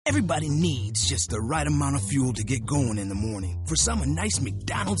Everybody needs just the right amount of fuel to get going in the morning. For some, a nice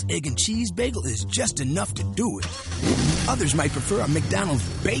McDonald's egg and cheese bagel is just enough to do it. Others might prefer a McDonald's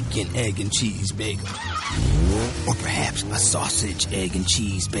bacon, egg, and cheese bagel. Or perhaps a sausage, egg, and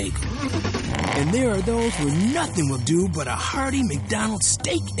cheese bagel. And there are those where nothing will do but a hearty McDonald's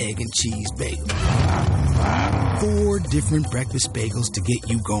steak, egg, and cheese bagel. 4 different breakfast bagels to get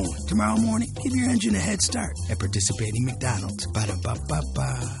you going. Tomorrow morning, give your engine a head start at participating McDonald's.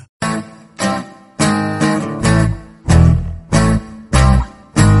 Ba-da-ba-ba-ba.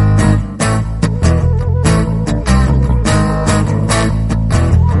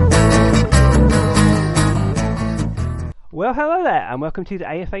 Well, hello there, and welcome to the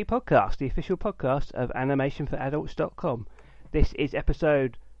AFA podcast, the official podcast of animationforadults.com. This is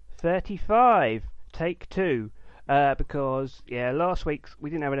episode 35, take 2, because, last week we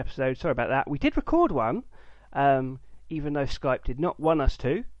didn't have an episode, sorry about that. We did record one, even though Skype did not want us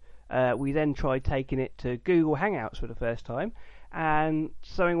to. We then tried taking it to Google Hangouts for the first time, and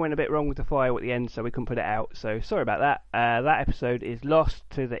something went a bit wrong with the file at the end, so we couldn't put it out, so sorry about that. That episode is lost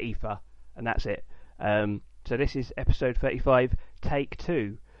to the ether, and that's it. So this is episode 35, take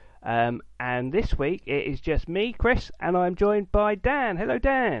 2. And this week it is just me, Chris, and I'm joined by Dan. Hello,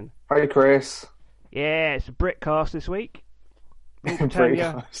 Dan. Hi, Chris. Yeah, it's a Britcast this week.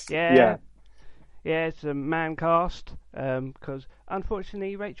 Britcast. Yeah, it's a man cast, because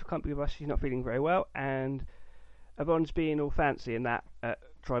unfortunately Rachel can't be with us, she's not feeling very well, and Yvonne's being all fancy in that at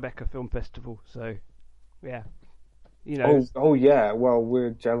Tribeca Film Festival, so yeah. You know. Oh yeah. Well, we're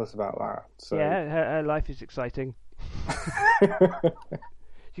jealous about that. So. Yeah, her life is exciting.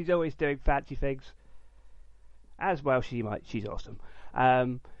 She's always doing fancy things. As well, she's awesome.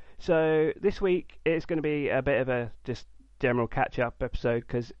 So this week it's going to be a bit of a just general catch-up episode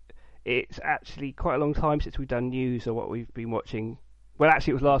because it's actually quite a long time since we've done news or what we've been watching. Well,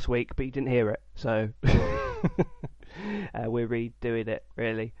 actually, it was last week, but you didn't hear it, so we're redoing it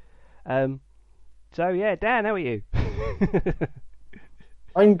really. So yeah, Dan, how are you?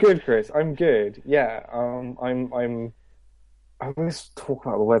 I'm good, Chris. I'm good. Yeah. I'm always talk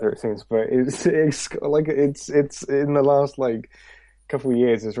about the weather, it seems, but it's in the last couple of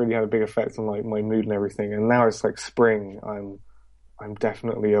years, it's really had a big effect on my mood and everything. And now it's spring. I'm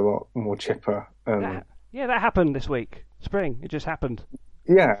definitely a lot more chipper. That happened this week. Spring. It just happened.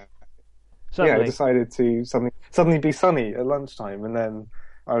 Yeah. Suddenly. Yeah. I decided to suddenly be sunny at lunchtime, and then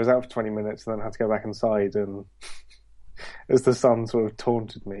I was out for 20 minutes and then had to go back inside, and as the sun sort of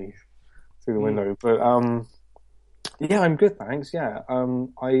taunted me through the window. But yeah, I'm good, thanks. Yeah,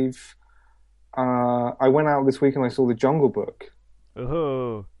 I went out this week and I saw The Jungle Book.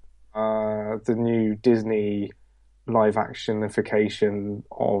 Oh. The new Disney live actionification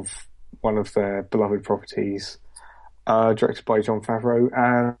of one of their beloved properties, directed by Jon Favreau,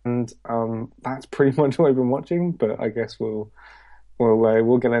 and that's pretty much what I've been watching. But I guess we'll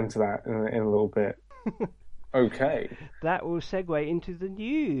get into that in a little bit. Okay. That will segue into the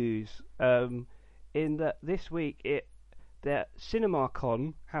news. In that this week, the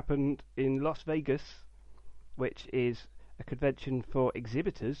CinemaCon happened in Las Vegas, which is a convention for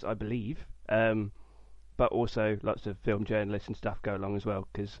exhibitors, I believe. But also lots of film journalists and stuff go along as well,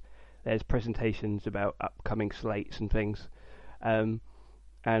 because there's presentations about upcoming slates and things. And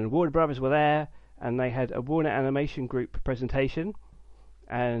Warner Brothers were there, and they had a Warner Animation Group presentation.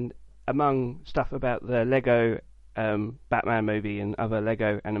 And among stuff about the Lego Batman movie and other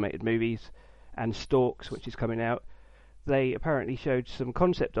Lego animated movies, and Storks, which is coming out, they apparently showed some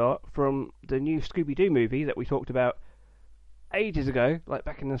concept art from the new Scooby-Doo movie that we talked about ages ago, like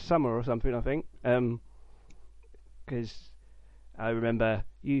back in the summer or something, I think. Because I remember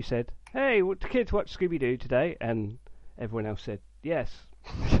you said, "Hey, the kids watch Scooby-Doo today," and everyone else said, "Yes."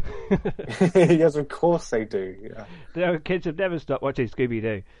 Yes, of course they do. Yeah. The kids have never stopped watching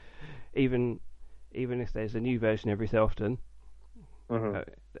Scooby-Doo, even if there's a new version every so often.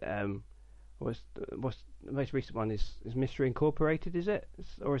 Mm-hmm. What's the most recent one is Mystery Incorporated? Is it,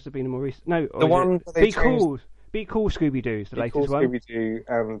 or has there been a more recent? No, the one Be Cool Scooby-Doo is the latest one. Scooby-Doo,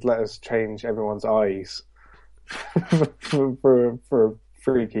 and let us change everyone's eyes for a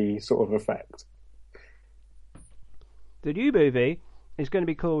freaky sort of effect. The new movie is going to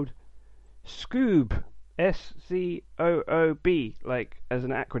be called Scoob, SCOOB, like as an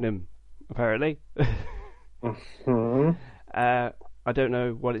acronym, apparently. Mm-hmm. I don't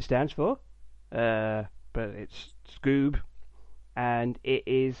know what it stands for, but it's Scoob, and it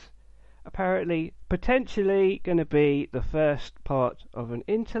is apparently potentially going to be the first part of an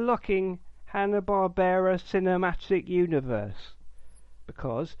interlocking Hanna-Barbera cinematic universe,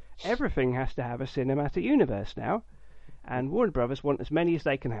 because everything has to have a cinematic universe now, And Warner Brothers want as many as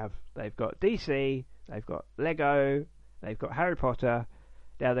they can have. They've got DC, they've got Lego, they've got Harry Potter.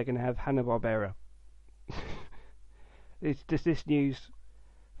 Now they're going to have Hanna-Barbera. Does this news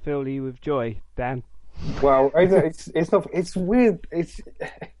fill you with joy, Dan? Well, it's not. It's weird. It's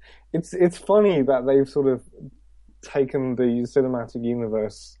funny that they've sort of taken the cinematic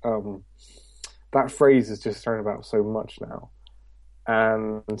universe. That phrase is just thrown about so much now,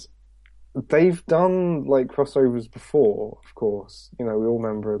 and they've done like crossovers before. Of course, we all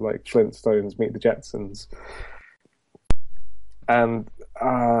remember like Flintstones Meet the Jetsons, and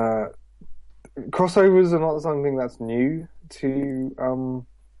crossovers are not something that's new to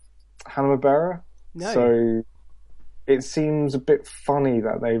Hanna-Barbera. No. So it seems a bit funny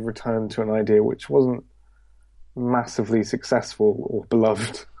that they've returned to an idea which wasn't massively successful or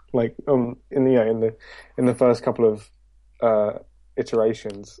beloved, like in the first couple of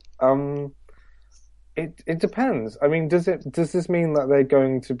iterations. It depends. I mean, does this mean that they're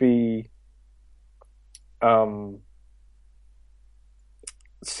going to be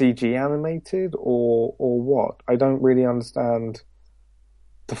CG animated or what? I don't really understand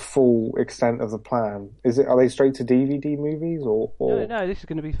the full extent of the plan. Are they straight to DVD movies or? No, this is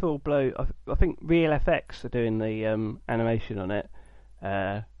going to be full blow. I think Real FX are doing the animation on it.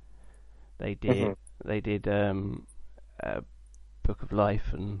 They did Book of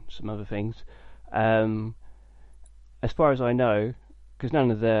Life and some other things. As far as I know, because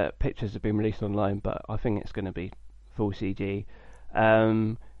none of the pictures have been released online, but I think it's going to be full CG.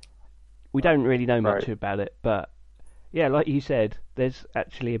 We don't really know much about it, but yeah, like you said, there's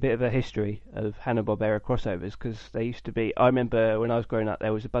actually a bit of a history of Hanna-Barbera crossovers, because they used to be. I remember when I was growing up,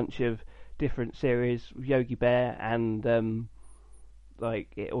 there was a bunch of different series, Yogi Bear, and like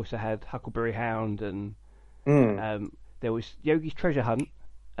it also had Huckleberry Hound, and there was Yogi's Treasure Hunt,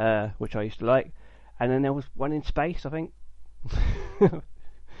 which I used to like, and then there was one in space, I think,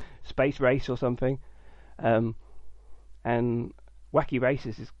 Space Race or something, and Wacky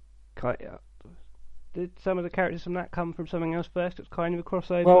Races is kind of, did some of the characters from that come from something else first? It's kind of a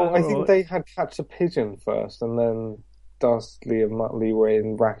crossover. Well, I think they had Catch a Pigeon first, and then Dastly and Muttley were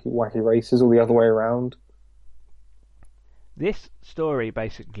in Wacky Races, or the other way around. This story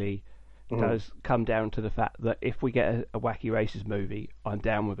basically does come down to the fact that if we get a Wacky Races movie, I'm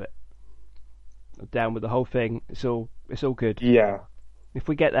down with it. I'm down with the whole thing. It's all good. Yeah. If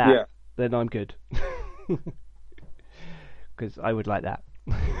we get that, then I'm good. Because I would like that.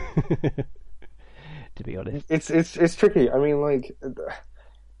 To be honest, it's tricky. I mean, like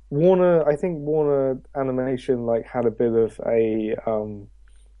Warner, I think Warner Animation like had a bit of a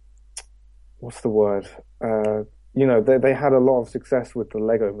what's the word? They had a lot of success with the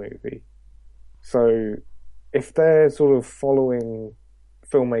Lego Movie. So if they're sort of following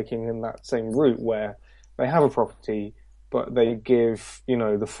filmmaking in that same route, where they have a property but they give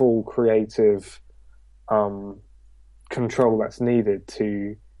the full creative control that's needed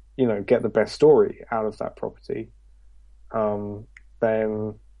to get the best story out of that property,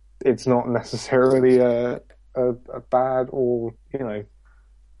 then it's not necessarily a bad or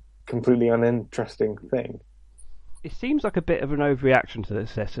completely uninteresting thing. It seems like a bit of an overreaction to the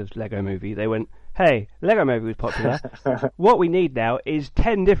success of Lego Movie. They went, hey, Lego Movie was popular. What we need now is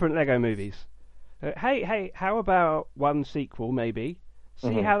 10 different Lego movies. Hey, how about one sequel maybe?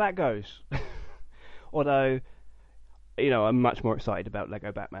 See how that goes. Although, I'm much more excited about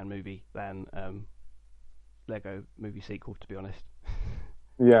Lego Batman movie than Lego Movie sequel, to be honest.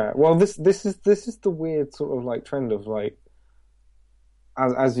 Yeah, well, this is the weird sort of like trend of like,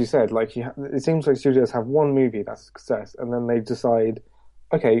 as you said, like it seems like studios have one movie that's a success, and then they decide,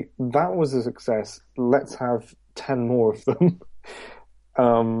 okay, that was a success. Let's have 10 more of them,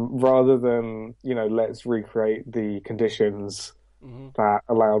 rather than let's recreate the conditions that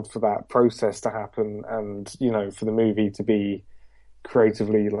allowed for that process to happen, and for the movie to be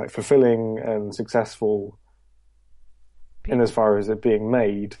creatively like fulfilling and successful in as far as it being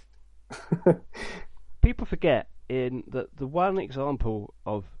made. People forget in that the one example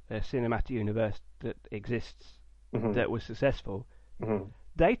of a cinematic universe that exists that was successful,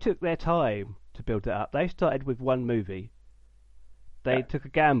 they took their time to build it up. They started with one movie. They took a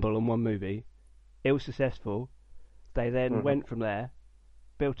gamble on one movie. It was successful. They then went from there,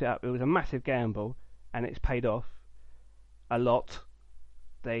 built it up. It was a massive gamble, and it's paid off a lot.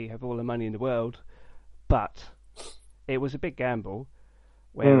 They have all the money in the world, but it was a big gamble.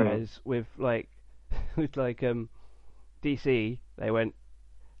 Whereas with DC, they went,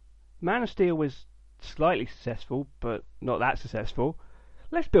 Man of Steel was slightly successful, but not that successful.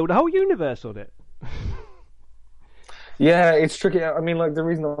 Let's build a whole universe on it. Yeah, it's tricky. I mean, like the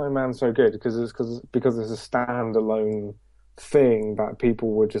reason Iron Man's so good because it's a standalone thing that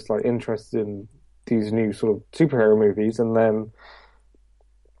people were just like interested in these new sort of superhero movies, and then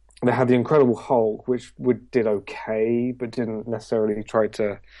they had the Incredible Hulk, which did okay, but didn't necessarily try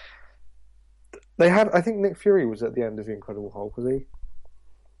to. They had, I think Nick Fury was at the end of the Incredible Hulk, was he?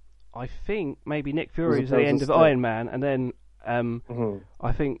 I think maybe Nick Fury was at the end of Iron Man, and then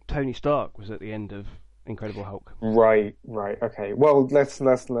I think Tony Stark was at the end of Incredible Hulk. Right. Okay. Well, let's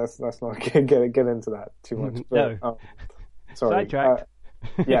not get into that too much. But, No. Sorry. Sidetracked.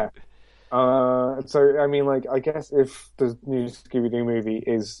 Yeah. So I mean, like, I guess if the new Scooby-Doo movie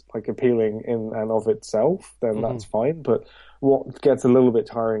is like appealing in and of itself, then that's fine. But what gets a little bit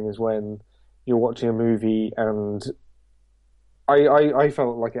tiring is when you're watching a movie and I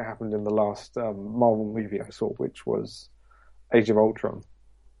felt like it happened in the last Marvel movie I saw, which was Age of Ultron,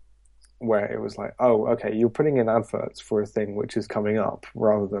 where it was like, oh, okay, you're putting in adverts for a thing which is coming up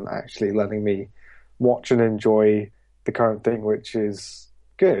rather than actually letting me watch and enjoy the current thing, which is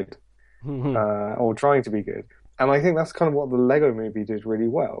good. Or trying to be good. And I think that's kind of what the Lego movie did really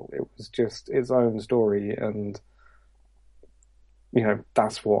well. It was just its own story, and you know,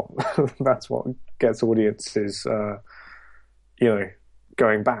 that's what gets audiences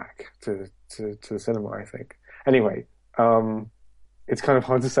going back to the cinema, I think. Anyway, it's kind of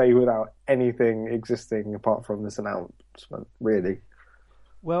hard to say without anything existing apart from this announcement, really.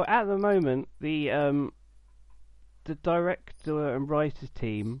 Well, at the moment, the director and writers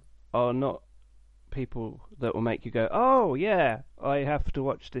team are not people that will make you go, oh yeah, I have to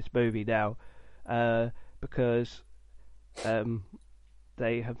watch this movie now, because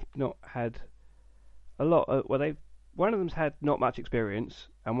they have not had a lot of, one of them's had not much experience,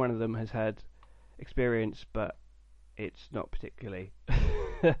 and one of them has had experience, but it's not particularly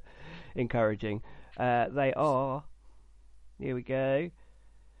encouraging. They are, here we go.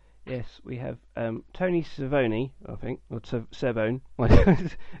 Yes, we have Tony Savoni, I think, or Savone.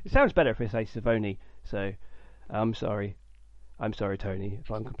 It sounds better if I say Savoni, so I'm sorry. I'm sorry, Tony,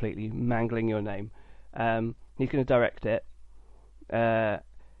 if I'm completely mangling your name. He's going to direct it, and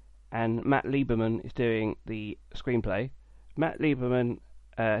Matt Lieberman is doing the screenplay. Matt Lieberman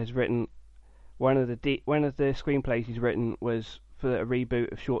has written one of the screenplays he's written was for a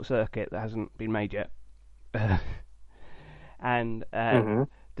reboot of Short Circuit that hasn't been made yet, and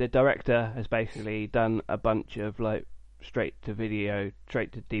the director has basically done a bunch of like straight to video,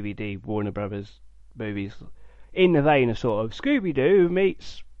 straight to DVD Warner Brothers movies in the vein of sort of Scooby-Doo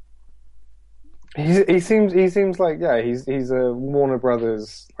meets. He seems like he's a Warner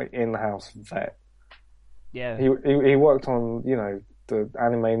Brothers like in-house vet. Yeah, he worked on the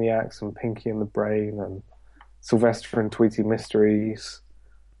Animaniacs and Pinky and the Brain and Sylvester and Tweety Mysteries,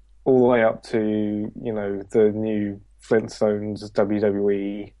 all the way up to the new Flintstones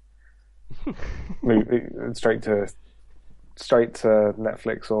WWE movie, straight to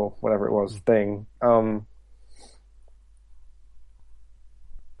Netflix or whatever it was thing.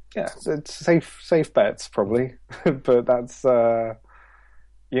 Yeah, it's safe bets probably, but that's that's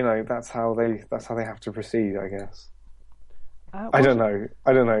how they have to proceed, I guess. I don't know.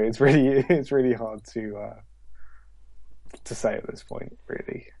 It's really hard to say at this point,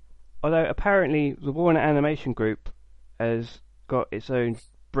 really. Although apparently the Warner Animation Group has got its own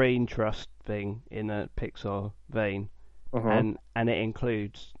brain trust thing in a Pixar vein, and it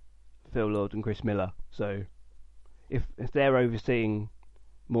includes Phil Lord and Chris Miller. So if they're overseeing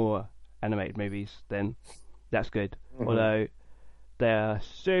more animated movies, then that's good. Although they're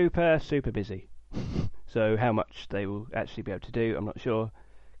super busy, so how much they will actually be able to do, I'm not sure,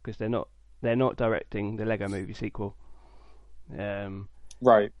 because they're not directing the Lego Movie sequel.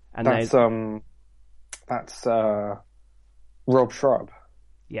 Right. And that's Rob Schrab.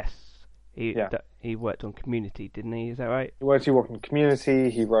 Yes. He worked on Community, didn't he? Is that right? He worked on Community.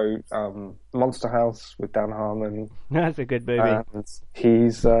 He wrote Monster House with Dan Harmon. That's a good movie. And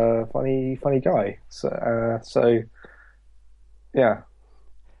he's a funny guy. So yeah.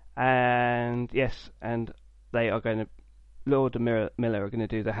 And yes, and they are going to Lord and Miller are going to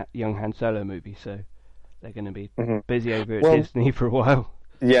do the young Han Solo movie, so they're going to be busy over at Disney for a while.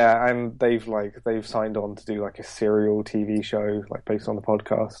 Yeah, and they've signed on to do like a serial TV show like based on the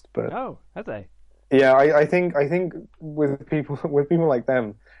podcast. But have they? Yeah, I think with people like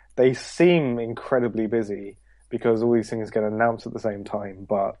them, they seem incredibly busy because all these things get announced at the same time.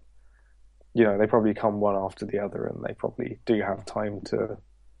 But they probably come one after the other, and they probably do have time to,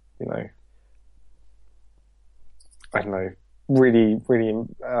 I don't know, really,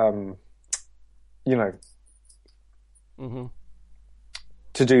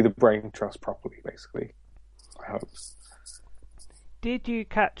 to do the brain trust properly, basically. I hope. Did you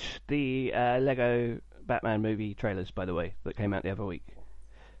catch the Lego Batman movie trailers, by the way, that came out the other week?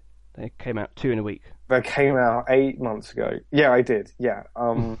 They came out 2 in a week. That came out 8 months ago. Yeah, I did. Yeah.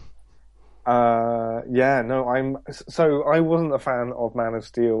 Yeah. No, I wasn't a fan of Man of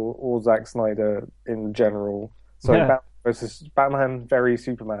Steel or Zack Snyder in general. So Yeah. Batman versus Batman, very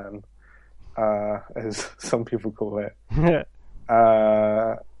Superman, as some people call it,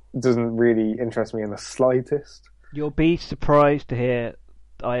 doesn't really interest me in the slightest. You'll be surprised to hear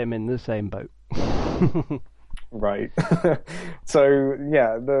I am in the same boat. Right. So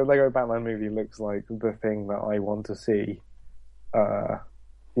yeah, the Lego Batman movie looks like the thing that I want to see.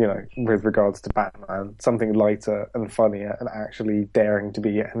 With regards to Batman, something lighter and funnier, and actually daring to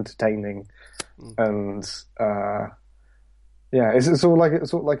be entertaining, and it's sort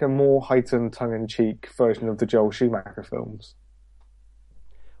of like a more heightened, tongue-in-cheek version of the Joel Schumacher films.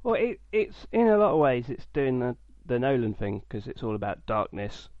 Well, it's in a lot of ways it's doing the Nolan thing, because it's all about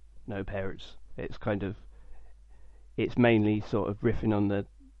darkness, no parents. It's mainly sort of riffing on the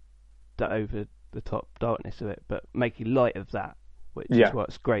over the top darkness of it, but making light of that, which is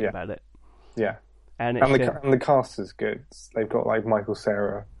what's great about it. Yeah, and the cast is good. They've got like Michael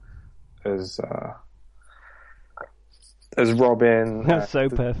Cera as Robin. That's so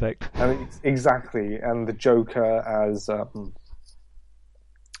perfect. And exactly, and the Joker as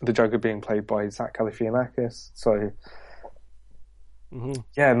the Joker being played by Zach Galifianakis. So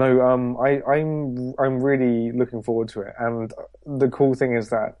yeah, no, I'm really looking forward to it. And the cool thing is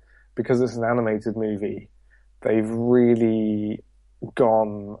that because it's an animated movie, they've really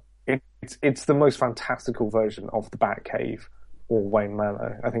gone. It's the most fantastical version of the Batcave or Wayne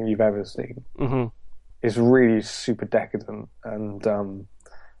Manor I think you've ever seen. Mm-hmm. It's really super decadent, and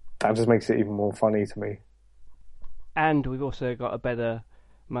that just makes it even more funny to me. And we've also got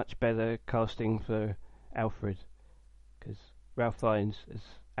much better casting for Alfred, because Ralph Fiennes is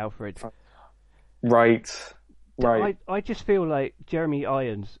Alfred. Right. I just feel like Jeremy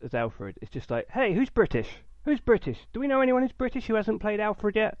Irons as Alfred is just like, hey, who's British? Who's British? Do we know anyone who's British who hasn't played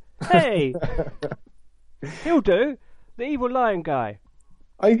Alfred yet? Hey, he'll do. The evil lion guy.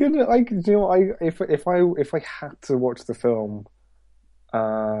 If I had to watch the film,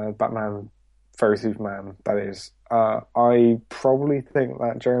 Batman v Superman, that is, I probably think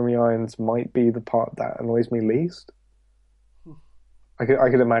that Jeremy Irons might be the part that annoys me least. I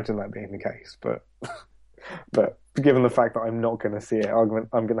could imagine that being the case, but given the fact that I'm not going to see it, I'm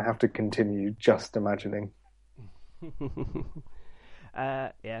going to have to continue just imagining.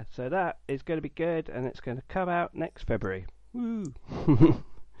 Yeah, so that is going to be good, and it's going to come out next February. Woo!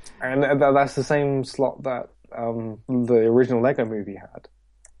 And that's the same slot that the original Lego movie had.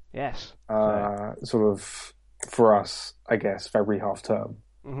 Yes. Sort of, for us, I guess, February half term.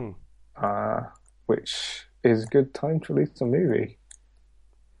 Mm-hmm. Which is a good time to release a movie.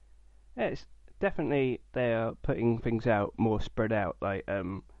 Yeah, it's definitely they are putting things out more spread out. Like,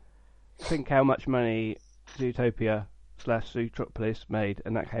 think how much money Zootopia / Zootropolis made,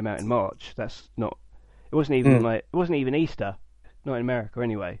 and that came out in March. It wasn't even Easter, not in America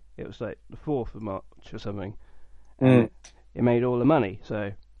anyway. It was like the 4th of March or something, and it made all the money.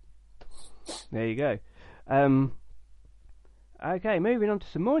 So there you go. Okay, moving on to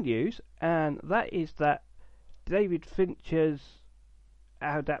some more news, and that is that David Fincher's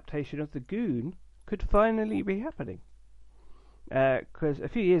adaptation of The Goon could finally be happening. Because a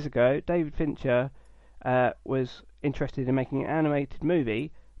few years ago, David Fincher was interested in making an animated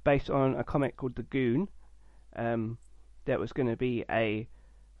movie based on a comic called The Goon. That was going to be an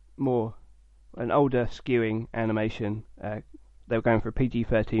older skewing animation. They were going for a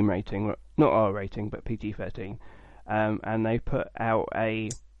PG-13 rating, not R rating, but PG-13. And they put out a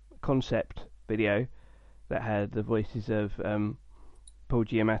concept video that had the voices of Paul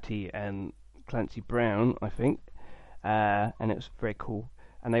Giamatti and Clancy Brown, I think, and it was very cool.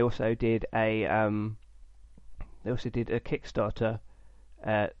 And they also did a Kickstarter,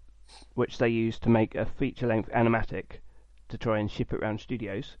 which they used to make a feature-length animatic to try and ship it around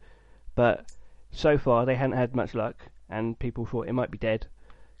studios. But so far they hadn't had much luck, and people thought it might be dead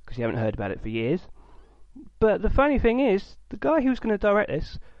because you haven't heard about it for years. But the funny thing is, the guy who was going to direct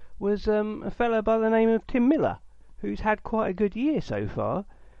this was a fellow by the name of Tim Miller, who's had quite a good year so far,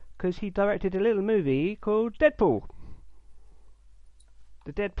 because he directed a little movie called Deadpool.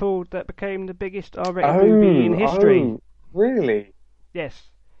 The Deadpool that became the biggest R-rated movie in history. Oh, really? Yes.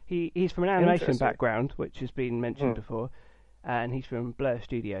 He's from an animation background, which has been mentioned before, and he's from Blur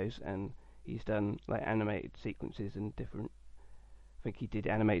Studios, and he's done like animated sequences and different. I think he did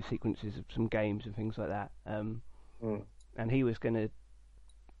animated sequences of some games and things like that. And he was gonna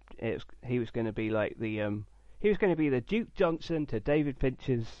be like the he was going to be the Duke Johnson to David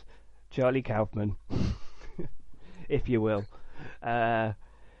Fincher's Charlie Kaufman, if you will. And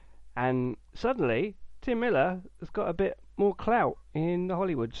suddenly, Tim Miller has got a bit more clout in the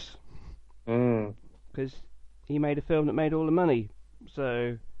Hollywoods. Because he made a film that made all the money.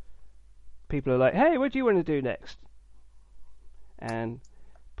 So people are like, hey, what do you want to do next? And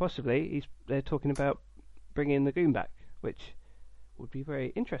possibly they're talking about bringing the Goon back, which would be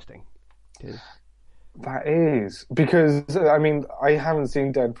very interesting. That is, because, I mean, I haven't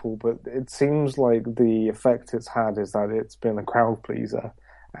seen Deadpool, but it seems like the effect it's had is that it's been a crowd pleaser,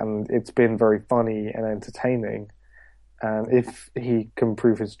 and it's been very funny and entertaining. And if he can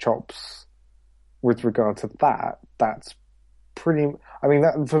prove his chops with regard to that, that's pretty. I mean,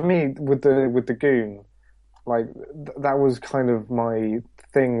 that for me with the Goon, like that was kind of my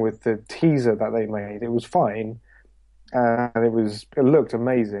thing with the teaser that they made. It was fine, and it looked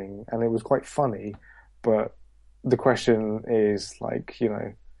amazing, and it was quite funny. But the question is, like, you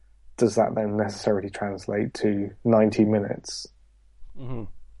know, does that then necessarily translate to 90 minutes? Mm-hmm.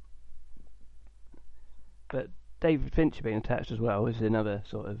 But David Fincher being attached as well is another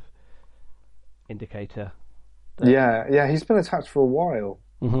sort of indicator. Yeah, he's been attached for a while.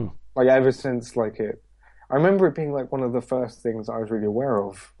 Mm-hmm. Like, ever since, like, I remember it being, like, one of the first things I was really aware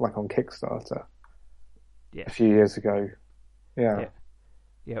of, like, on Kickstarter. Yeah. A few years ago. Yeah,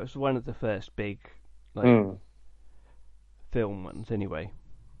 it was one of the first big, like, film ones, anyway.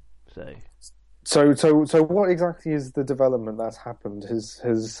 So what exactly is the development that's happened?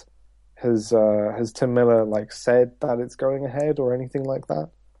 Has Tim Miller, like, said that it's going ahead or anything like that?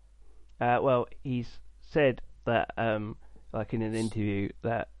 Well, he's said that, like in an interview,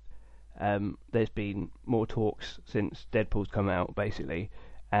 that there's been more talks since Deadpool's come out, basically,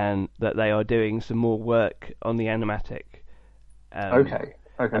 and that they are doing some more work on the animatic. Okay.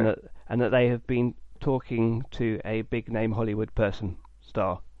 And that they have been talking to a big name Hollywood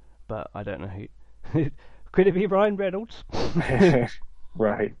star, but I don't know who. Could it be Ryan Reynolds?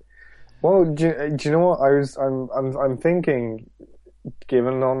 Right. Well, do you know what I'm thinking?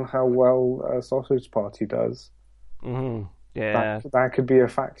 Given on how well Sausage Party does, yeah, that could be a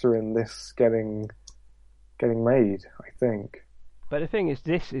factor in this getting made, I think. But the thing is,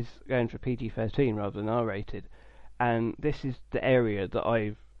 this is going for PG-13 rather than R-rated, and this is the area that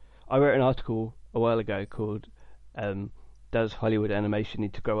I wrote an article a while ago called "Does Hollywood Animation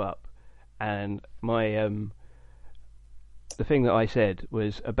Need to Grow Up?" And my the thing that I said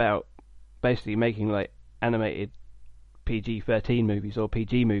was about basically making like animated PG-13 movies or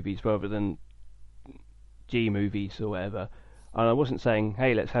PG movies rather than G movies or whatever. And I wasn't saying,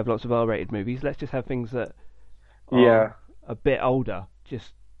 hey, let's have lots of R-rated movies. Let's just have things that are a bit older,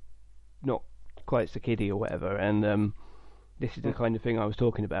 just not quite so kiddie or whatever. And this is the kind of thing I was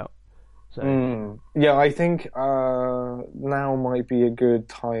talking about. So yeah, I think now might be a good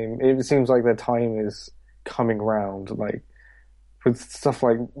time. It seems like the time is coming round. Like with stuff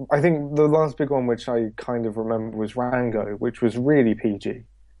like, I think the last big one which I kind of remember was Rango, which was really PG.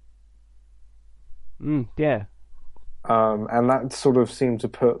 Yeah. And that sort of seemed to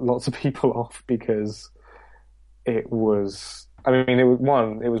put lots of people off because it was, I mean, it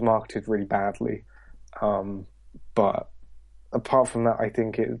was marketed really badly. But apart from that, I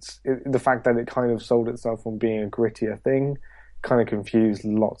think the fact that it kind of sold itself on being a grittier thing kind of confused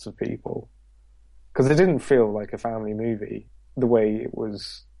lots of people. Because it didn't feel like a family movie the way it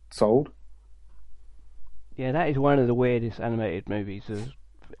was sold. Yeah, that is one of the weirdest animated movies that has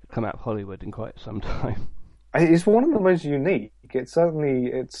come out of Hollywood in quite some time. It's one of the most unique. It's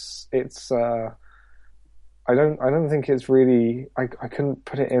certainly I don't think it's really, I couldn't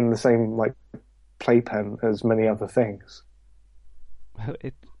put it in the same like playpen as many other things.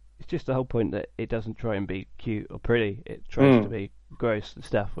 It's just the whole point that it doesn't try and be cute or pretty. It tries to be gross and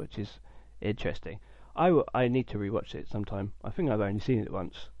stuff, which is interesting. I need to rewatch it sometime. I think I've only seen it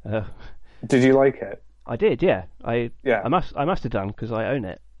once. Did you like it? I did, yeah. I must have done because I own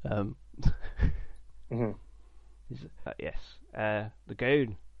it. Yes. The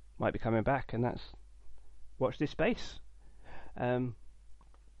Goon might be coming back, and that's watch this space. The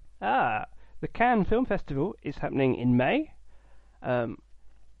Cannes Film Festival is happening in May,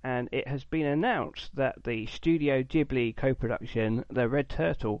 and it has been announced that the Studio Ghibli co-production, The Red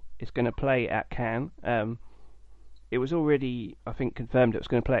Turtle, is going to play at Cannes. It was already, I think, confirmed it was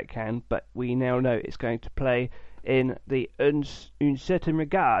going to play at Cannes, but we now know it's going to play in the Un Certain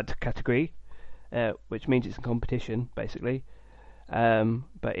Regard category, which means it's a competition, basically,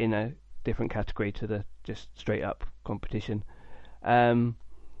 but in a different category to the just straight-up competition. And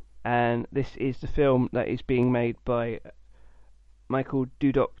this is the film that is being made by Michael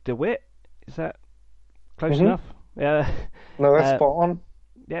Dudok de Wit. Is that close Mhm. enough. Yeah. No, that's Uh, spot on.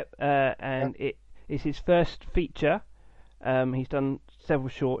 Yep. And it is his first feature. He's done several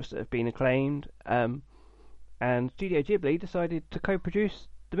shorts that have been acclaimed. And Studio Ghibli decided to co-produce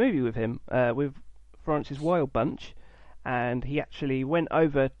the movie with him, with Francis Wild Bunch, and he actually went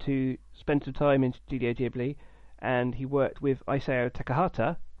over to spend some time in Studio Ghibli, and he worked with Isao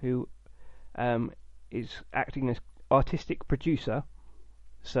Takahata, who is acting as artistic producer.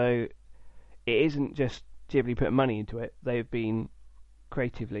 So it isn't just Ghibli putting money into it; they've been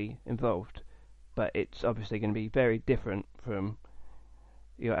creatively involved. But it's obviously going to be very different from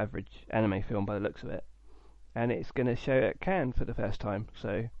your average anime film by the looks of it. And it's going to show at Cannes for the first time.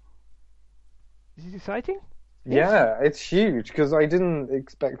 So, is this exciting? Yeah, it's huge because I didn't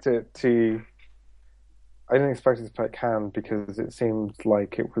expect it to. I didn't expect it to play at Cannes because it seemed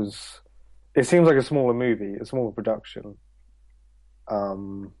like it was. It seems like a smaller movie, a smaller production.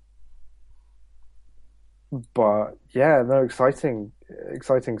 But yeah, no, exciting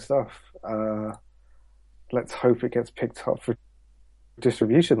stuff. Let's hope it gets picked up for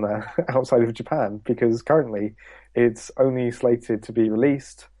distribution there outside of Japan because currently it's only slated to be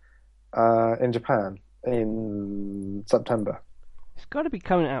released in Japan in September. It's got to be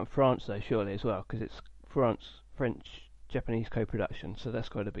coming out in France though, surely as well, because it's French-Japanese co-production. So that's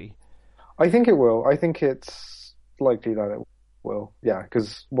got to be. I think it will. I think it's likely that it will. Yeah,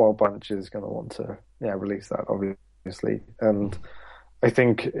 because Wild Bunch is going to want to release that obviously, and I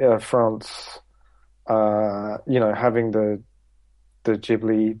think France, having the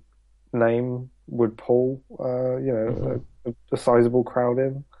Ghibli name would pull, a sizable crowd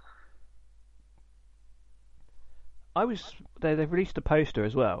in. They've released a poster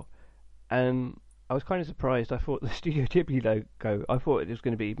as well, and I was kind of surprised. I thought the Studio Ghibli logo, I thought it was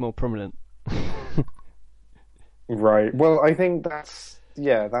going to be more prominent. Right. Well, I think that's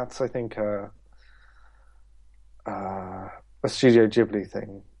I think a Studio Ghibli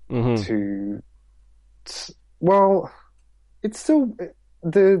thing well, it's still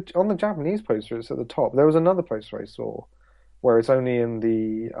on the Japanese poster. It's at the top. There was another poster I saw where it's only in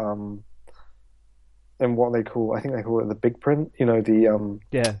the in what they call, I think they call it the big print. You know,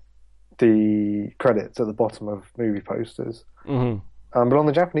 the credits at the bottom of movie posters. But on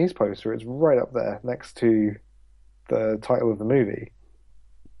the Japanese poster, it's right up there next to the title of the movie.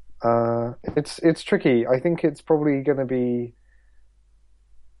 It's tricky. I think it's probably going to be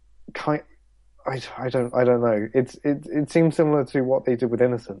I don't know. It seems similar to what they did with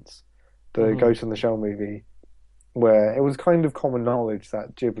Innocence, the Ghost in the Shell movie, where it was kind of common knowledge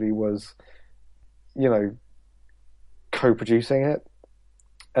that Ghibli was, co-producing it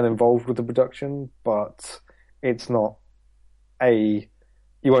and involved with the production, but it's not you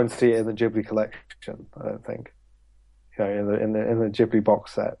won't see it in the Ghibli collection, I don't think. In the Ghibli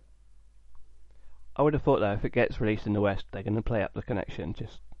box set. I would have thought though, if it gets released in the West, they're going to play up the connection.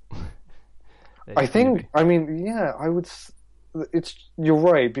 I think. I mean, yeah, I would. You're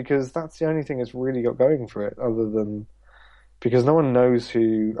right because that's the only thing it's really got going for it, other than because no one knows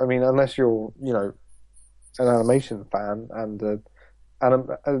who. I mean, unless you're, an animation fan and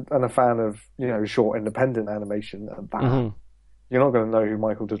a fan of short independent animation at that, you're not going to know who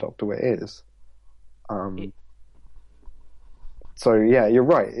Michael the Doctor Witt is. So yeah, you're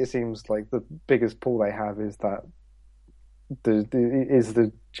right. It seems like the biggest pull they have is that the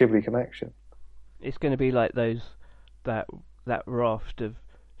Ghibli connection. It's going to be like that raft of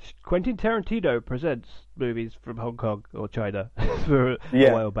Quentin Tarantino presents movies from Hong Kong or China for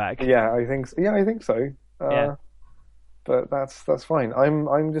a while back. Yeah, I think so. Yeah, I think so. But that's fine.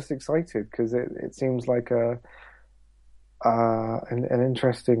 I'm just excited because it seems like an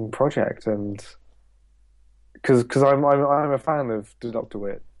interesting project, and because I'm a fan of the Dr.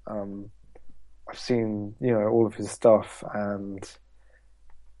 Witt. I've seen all of his stuff, and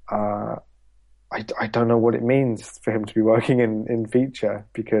I don't know what it means for him to be working in feature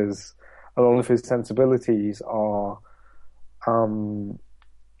because a lot of his sensibilities are kind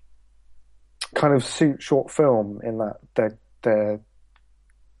of suit short film in that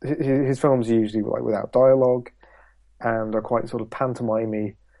his films are usually like without dialogue and are quite sort of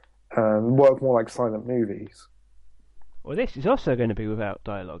pantomimey and work more like silent movies. Well, this is also going to be without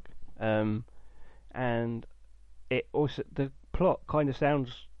dialogue, and it also the plot kind of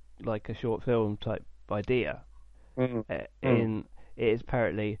sounds like a short film type idea. It is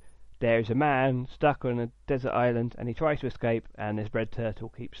apparently there's a man stuck on a desert island and he tries to escape and this red turtle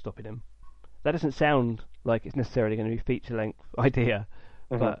keeps stopping him. That doesn't sound like it's necessarily going to be a feature length idea,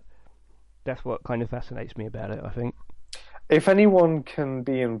 but that's what kind of fascinates me about it, I think. If anyone can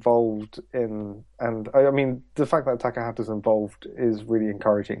be involved in, and I mean, the fact that Takahata's involved is really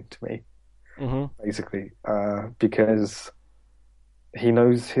encouraging to me. basically, because he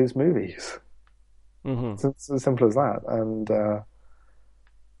knows his movies. It's as simple as that. And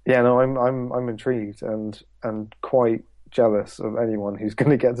yeah, no, I'm intrigued and quite jealous of anyone who's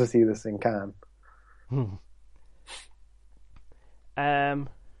going to get to see this in Cannes.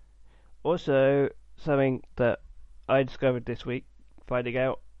 Also, something that I discovered this week, finding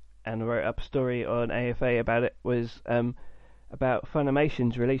out, and wrote up a story on AFA about it, was about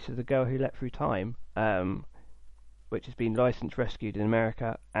Funimation's release of The Girl Who Leapt Through Time, which has been licensed rescued in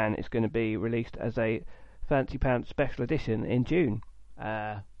America, and it's going to be released as a Fancy Pants special edition in June.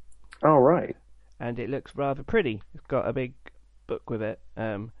 Oh, right. And it looks rather pretty. It's got a big book with it.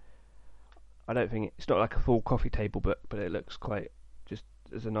 I don't think it's not like a full coffee table book, but it looks quite just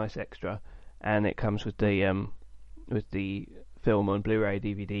as a nice extra. And it comes with the film on Blu-ray,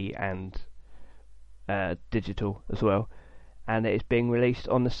 DVD, and digital as well. And it is being released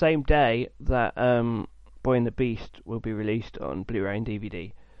on the same day that Boy and the Beast will be released on Blu-ray and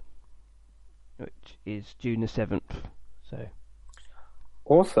DVD, which is June the 7th. So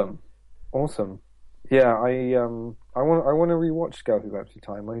awesome. Yeah, I want to rewatch Girl Who Leapt Through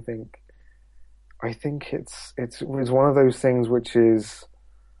Time. I think it's one of those things which is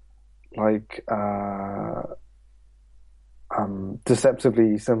like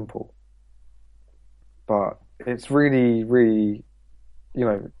deceptively simple, but it's really, really,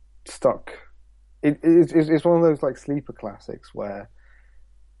 stuck. It's one of those like sleeper classics where,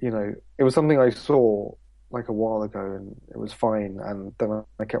 it was something I saw like a while ago and it was fine, and then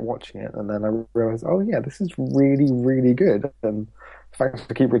I kept watching it, and then I realized, oh yeah, this is really, really good, and the fact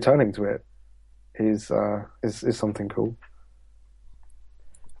to keep returning to it is something cool.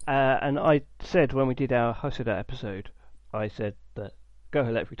 And I said when we did our Hosoda episode, I said that Girl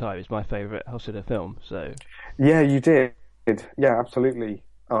Who Leapt Through Time is my favourite Hosoda film. So yeah, you did. Yeah, absolutely.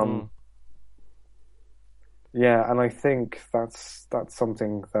 Yeah, and I think that's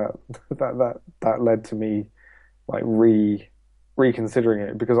something that led to me like reconsidering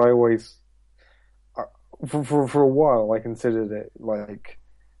it, because I always for a while I considered it like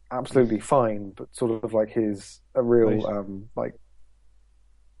absolutely fine, but sort of like a real like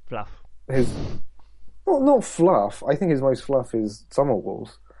fluff. His not fluff. I think his most fluff is Summer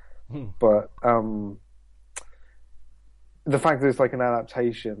Wars, but the fact that it's like an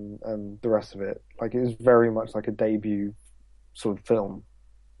adaptation and the rest of it, like, it is very much like a debut sort of film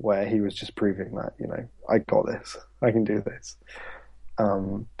where he was just proving that, I got this, I can do this.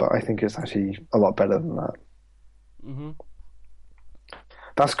 But I think it's actually a lot better than that.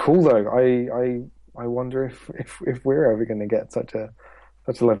 That's cool though. I wonder if we're ever going to get such a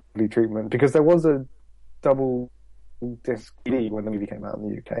lovely treatment, because there was a double disc CD when the movie came out in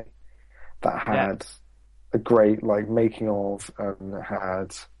the UK that had a great like making of, and it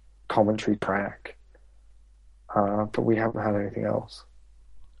had commentary track, but we haven't had anything else.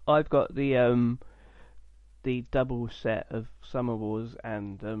 I've got the double set of Summer Wars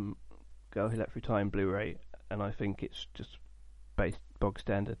and Girl Who Leapt Through Time Blu-ray, and I think it's just bog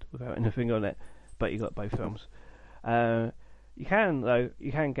standard without anything on it, but you got both films. You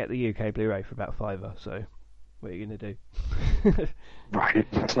can get the UK Blu-ray for about £5, so what are you going to do? Right.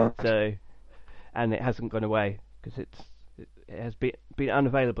 So, and it hasn't gone away, because it has been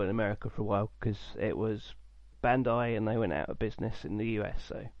unavailable in America for a while, because it was Bandai and they went out of business in the US,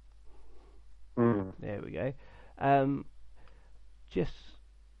 so there we go. Just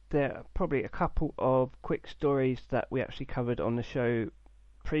there are probably a couple of quick stories that we actually covered on the show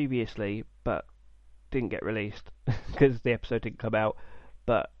previously, but didn't get released because the episode didn't come out,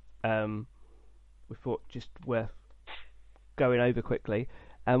 but we thought just worth going over quickly.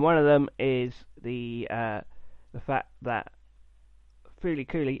 And one of them is the fact that Fooly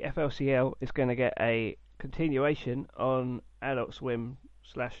Cooly FLCL is going to get a continuation on Adult Swim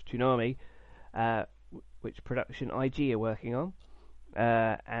 / Toonami, which production IG are working on.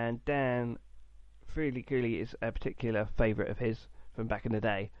 And Dan, Fooly Cooly is a particular favourite of his from back in the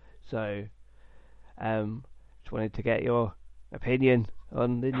day, so just wanted to get your opinion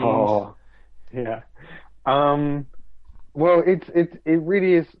on the news. Oh, yeah. Well, it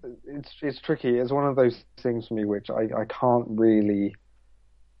really is. It's tricky. It's one of those things for me which I can't really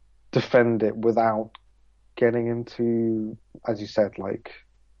defend it without getting into, as you said, like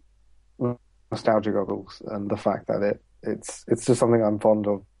nostalgia goggles, and the fact that it's just something I'm fond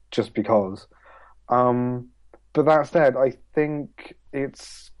of just because. But that said, I think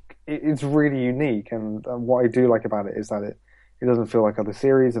it's really unique, and what I do like about it is that it doesn't feel like other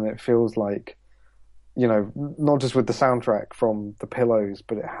series, and it feels like, not just with the soundtrack from The Pillows,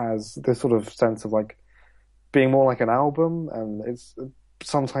 but it has this sort of sense of like being more like an album, and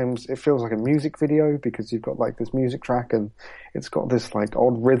sometimes it feels like a music video because you've got like this music track and it's got this like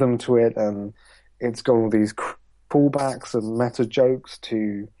odd rhythm to it, and it's got all these callbacks and meta jokes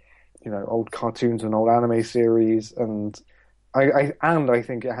to, old cartoons and old anime series, and I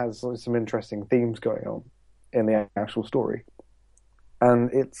think it has some interesting themes going on in the actual story,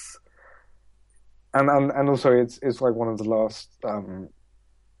 and it's and also it's like one of the last. Well,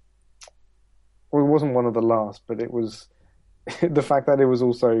 it wasn't one of the last, but it was the fact that it was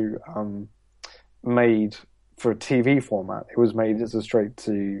also made for a TV format. It was made as a straight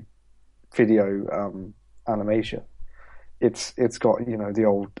to video animation. It's got the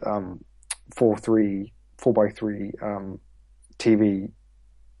old 4:3 TV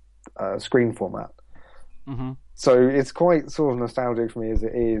screen format. Mm-hmm. So it's quite sort of nostalgic for me as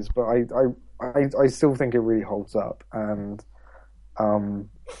it is, but I still think it really holds up, and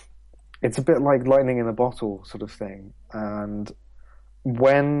it's a bit like lightning in a bottle sort of thing. And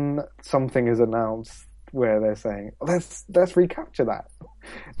when something is announced where they're saying, let's recapture that,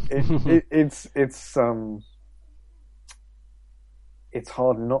 it's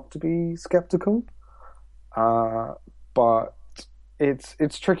hard not to be skeptical, but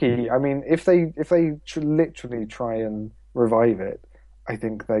it's tricky. I mean, if they literally try and revive it, I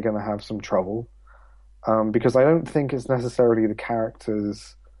think they're going to have some trouble, because I don't think it's necessarily the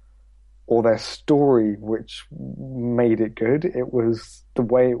characters or their story which made it good. It was the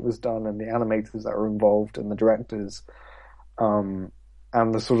way it was done and the animators that were involved and the directors, and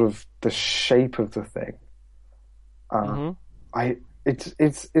the sort of the shape of the thing.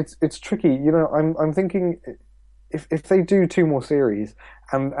 It's tricky. I'm thinking if they do 2 more series,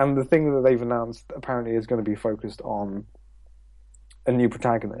 and the thing that they've announced apparently is going to be focused on a new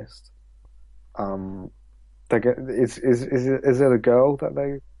protagonist. Is it a girl that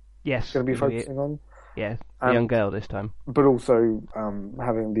they? Yes, going to be focusing on? Yeah, a young girl this time. But also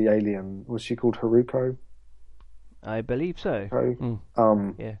having the alien, was she called Haruko? I believe so.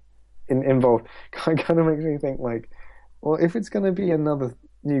 Yeah. Involved. Kind of makes me think like, well, if it's going to be another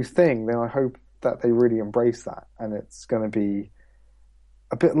new thing, then I hope that they really embrace that, and it's going to be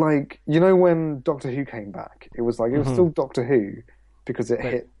a bit like, when Doctor Who came back, it was like, it was still Doctor Who because it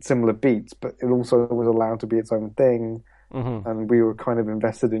hit similar beats, but it also was allowed to be its own thing. And we were kind of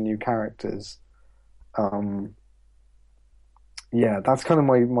invested in new characters. Yeah, that's kind of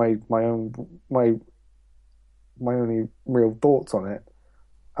my only real thoughts on it.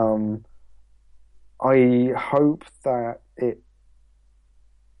 I hope that it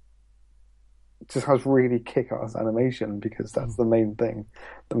just has really kick-ass animation, because that's the main thing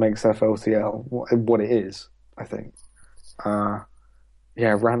that makes FLCL what it is, I think.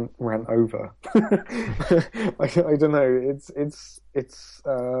 Yeah, rant over. I don't know. It's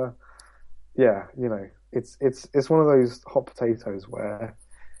yeah, it's one of those hot potatoes where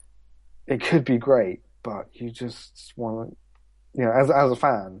it could be great, but you just want to, as a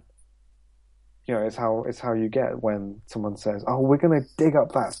fan, it's how you get when someone says, "Oh, we're going to dig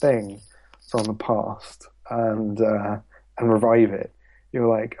up that thing from the past and revive it." You're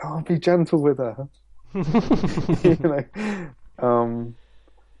like, "Oh, be gentle with her."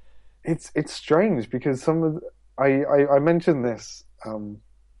 It's strange because some of I mentioned this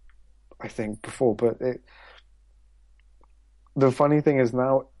I think before, but the funny thing is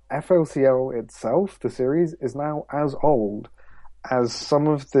now FLCL itself, the series, is now as old as some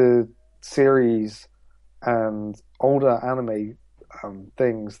of the series and older anime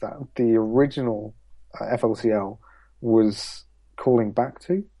things that the original FLCL was calling back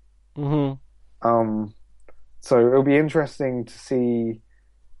to. So it'll be interesting to see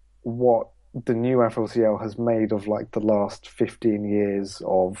what the new FLCL has made of like the last 15 years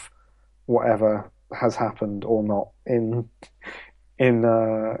of whatever has happened or not in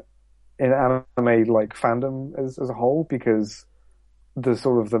anime like fandom as a whole, because the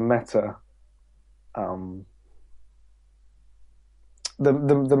sort of the meta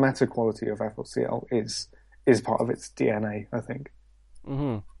the meta quality of FLCL is part of its DNA, I think.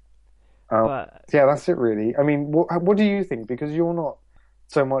 But yeah, that's it really. I mean, what do you think? Because you're not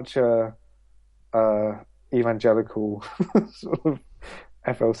so much evangelical sort of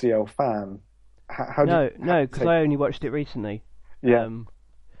FLCL fan. No, because I only watched it recently. Yeah.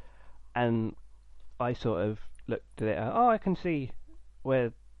 And I sort of looked at it. I can see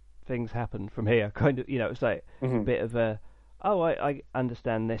where things happen from here. Kind of, it's like a bit of a, I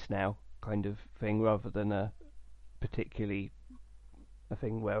understand this now kind of thing, rather than a particularly a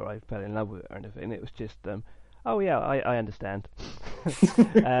thing where I fell in love with it or anything. It was just, I understand.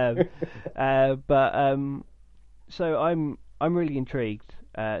 So I'm really intrigued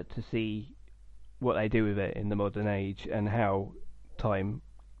to see what they do with it in the modern age, and how time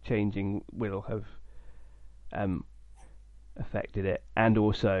changing will have affected it, and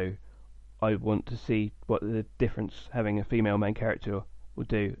also I want to see what the difference having a female main character will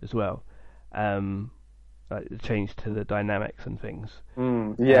do as well. Like the change to the dynamics and things.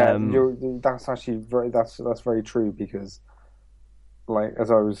 That's actually that's very true, because, like,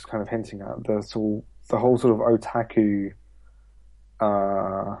 as I was kind of hinting at, the whole sort of otaku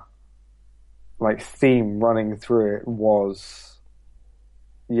like theme running through it was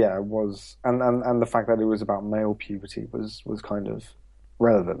and the fact that it was about male puberty was kind of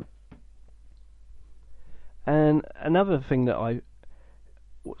relevant. And another thing that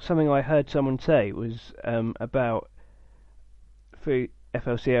something I heard someone say was about for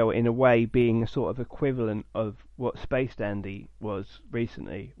FLCL in a way being a sort of equivalent of what Space Dandy was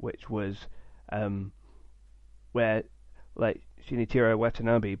recently, which was where, like, Shinichiro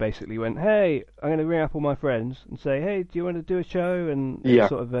Watanabe basically went, "Hey, I'm going to ring up all my friends and say, hey, do you want to do a show?" And it was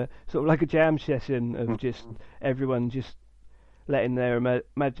sort of like a jam session of just everyone just letting their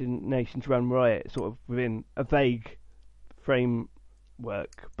imaginations run riot, sort of within a vague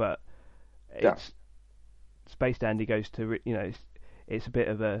framework. But it's Space Dandy goes to, it's a bit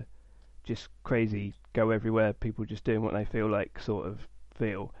of a just crazy, go everywhere, people just doing what they feel like sort of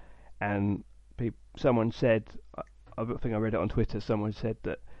feel. And someone said, I think I read it on Twitter, someone said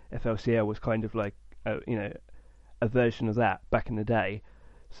that FLCL was kind of like a version of that back in the day.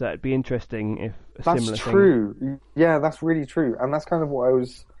 So it'd be interesting if similar true thing... Yeah, that's really true, and that's kind of what I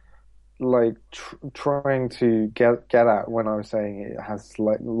was like trying to get at when I was saying it has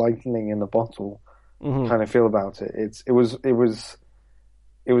like lightning in a bottle kind of feel about it. It was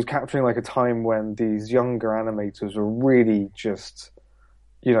capturing like a time when these younger animators were really just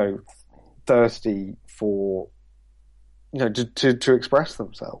thirsty for to express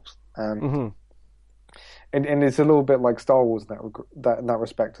themselves, and it's a little bit like Star Wars in that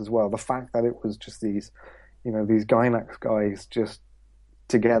respect as well. The fact that it was just these these Gainax guys just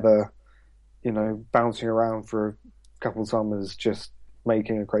together, bouncing around for a couple of summers, just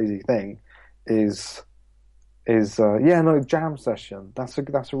making a crazy thing, is jam session. That's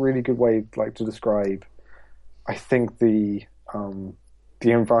a really good way to describe, I think, the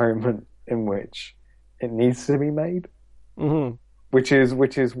environment in which it needs to be made. Which is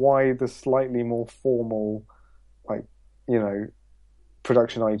why the slightly more formal,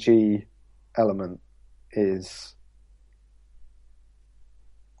 production IG element is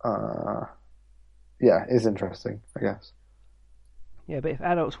interesting, I guess. Yeah, but if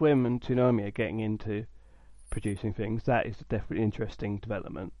Adult Swim and Toonami are getting into producing things, that is definitely interesting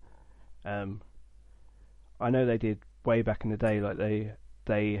development. I know they did way back in the day, like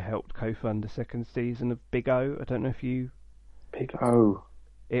they helped co-fund the second season of Big O. I don't know if you... Big O.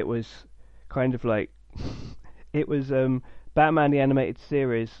 It was kind of like... it was Batman the Animated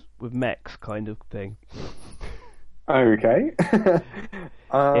Series with mechs kind of thing. Okay. It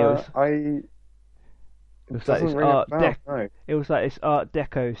was like this Art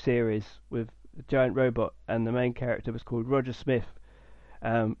Deco series with a giant robot, and the main character was called Roger Smith.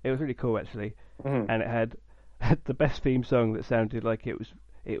 It was really cool, actually, and it had the best theme song that sounded like it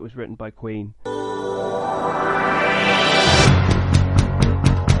was written by Queen.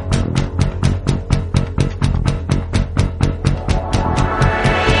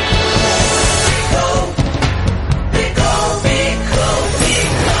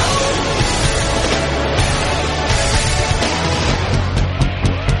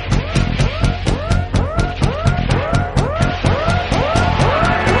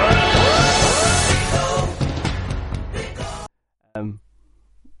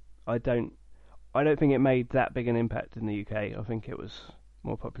 I don't think it made that big an impact in the UK. I think it was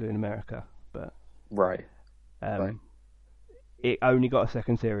more popular in America, but right. It only got a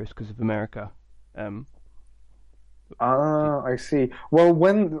second series because of America. I see.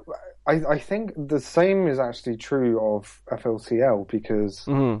 Well, I think the same is actually true of FLCL, because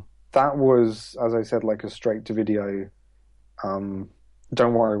that was, as I said, like a straight to video. Don't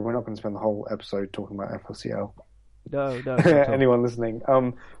worry, we're not going to spend the whole episode talking about FLCL. No. Anyone listening?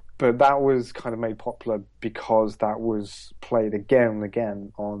 But that was kind of made popular because that was played again and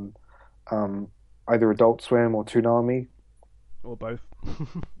again on either Adult Swim or Toonami, or both.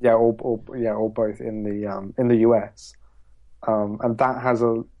 or both in the US, and that has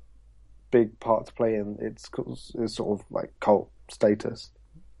a big part to play in its sort of like cult status,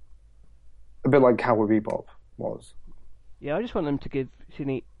 a bit like Cowboy Bebop was. Yeah, I just want them to give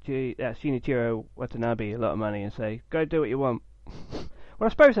Shinichiro Watanabe a lot of money and say, "Go do what you want." Well, I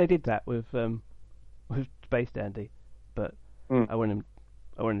suppose they did that with Space Dandy, but I want him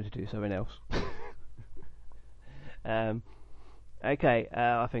to do something else. Okay,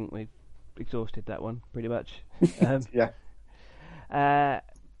 I think we've exhausted that one pretty much. Yeah. Uh,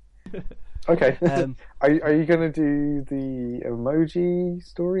 Okay. um, Are you going to do the emoji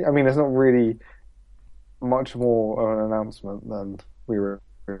story? I mean, it's not really much more of an announcement than we were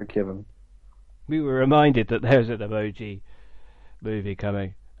given. we were reminded that there's an emoji movie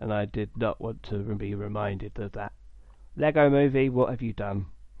coming, and I did not want to be reminded of that. Lego movie, what have you done?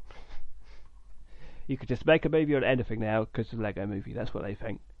 You could just make a movie on anything now because of Lego movie, that's what they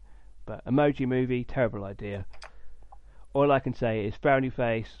think. But emoji movie, terrible idea. All I can say is frowny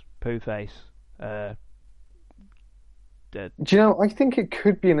face, poo face. Do you know, I think it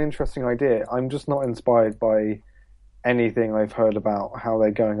could be an interesting idea. I'm just not inspired by anything I've heard about how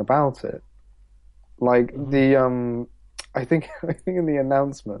they're going about it. Like I think in the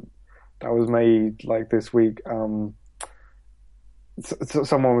announcement that was made like this week,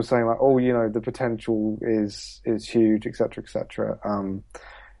 someone was saying like, oh, you know, the potential is huge, etc., etc.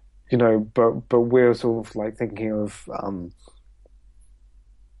 You know, but we're sort of like thinking of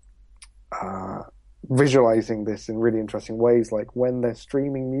visualizing this in really interesting ways. Like when they're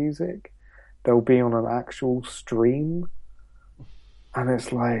streaming music, they'll be on an actual stream, and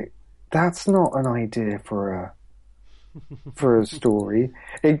it's like that's not an idea for a story.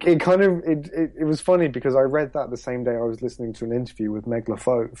 It was funny because I read that the same day I was listening to an interview with Meg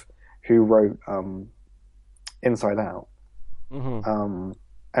LaFauve, who wrote Inside Out. Mm-hmm.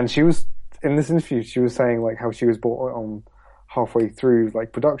 And she was in this interview. She was saying like how she was brought on halfway through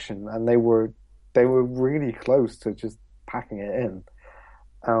like production, and they were really close to just packing it in.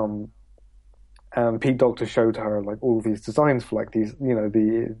 And Pete Docter showed her like all of these designs for like these, you know,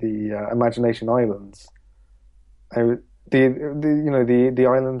 the Imagination Islands, the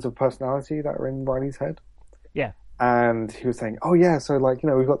islands of personality that are in Riley's head. Yeah. And he was saying, oh yeah, so like, you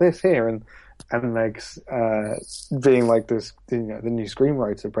know, we've got this here, and Meg's being like this, you know, the new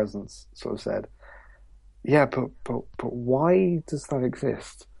screenwriter presence sort of said, yeah, but why does that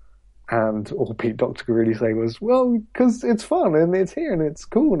exist? And all Pete Docter could really say was, well, because it's fun and it's here and it's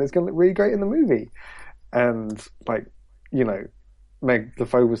cool and it's going to look really great in the movie. And like, you know, Meg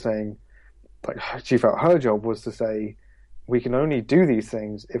LaFauve was saying, like, she felt her job was to say, we can only do these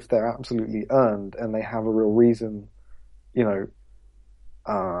things if they're absolutely earned and they have a real reason, you know,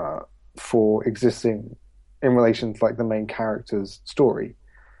 for existing in relation to like the main character's story.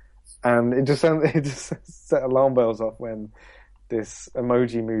 And it just set alarm bells off when this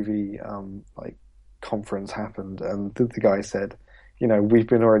emoji movie like conference happened, and the guy said, you know, we've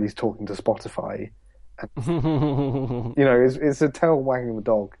been already talking to Spotify, and, you know, it's a tail wagging the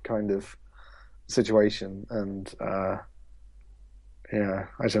dog kind of situation, and yeah,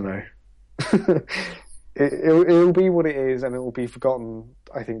 I don't know. It'll be what it is, and it will be forgotten,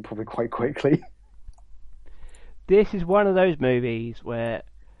 I think, probably quite quickly. This is one of those movies where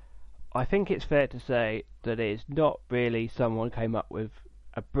I think it's fair to say that it's not really someone came up with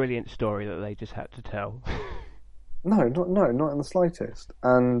a brilliant story that they just had to tell. No, not in the slightest.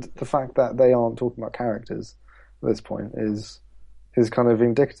 And the fact that they aren't talking about characters at this point is kind of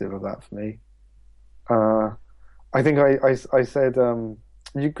indicative of that for me. I think I said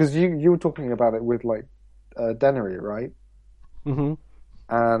because you were talking about it with like Dennery, right? Mm-hmm.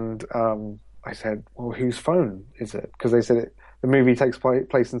 And I said, well, whose phone is it? Because they said the movie takes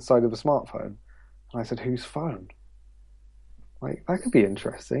place inside of a smartphone. And I said, whose phone? Like, that could be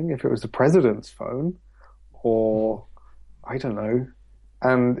interesting if it was the president's phone, or I don't know.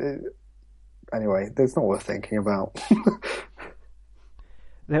 And anyway, it's not worth thinking about.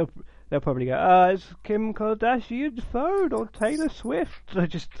 They'll probably go, it's Kim Kardashian's phone or Taylor Swift. So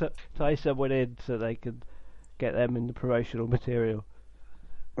just tie someone in so they can get them in the promotional material.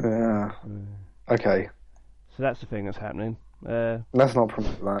 Yeah. Okay. So that's the thing that's happening. Let's not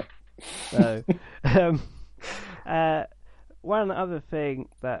promote that. No. One other thing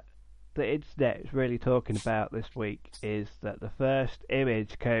that the internet is really talking about this week is that the first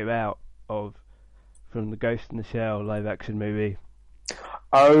image came out from the Ghost in the Shell live action movie.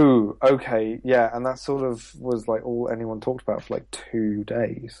 Oh, okay, yeah, and that sort of was like all anyone talked about for like 2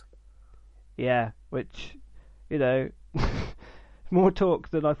 days. Yeah, which, you know, more talk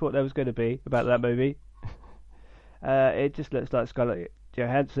than I thought there was going to be about that movie. It just looks like Scarlett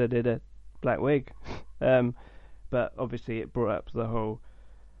Johansson in a black wig. But obviously it brought up the whole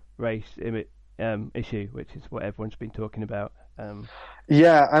race issue, which is what everyone's been talking about.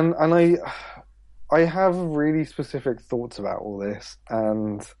 Yeah, and I have really specific thoughts about all this,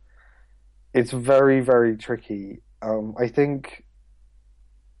 and it's very, very tricky. I think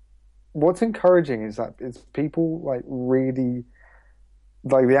what's encouraging is that it's people like really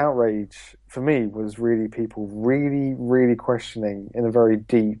like the outrage for me was really people really, really questioning in a very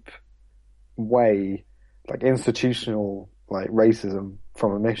deep way, like institutional like racism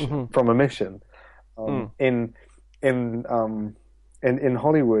from a mission Mm. in in in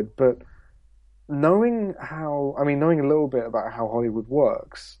Hollywood. But knowing knowing a little bit about how Hollywood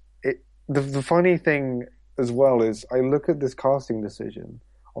works, the funny thing as well is I look at this casting decision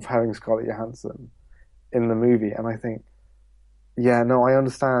of having Scarlett Johansson in the movie, and I think, yeah, no, I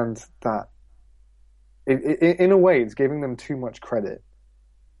understand that. In a way, it's giving them too much credit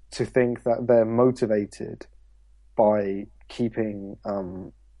to think that they're motivated by keeping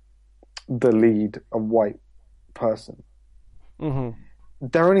the lead a white person. Mm-hmm.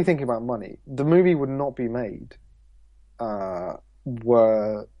 They're only thinking about money. The movie would not be made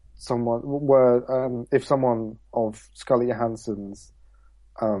were if someone of Scarlett Johansson's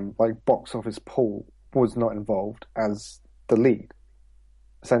like box office pool was not involved as the lead,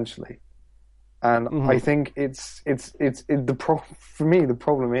 essentially. And I think for me the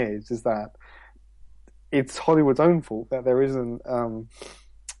problem is that it's Hollywood's own fault that there isn't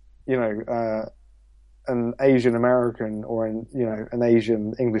an Asian American or an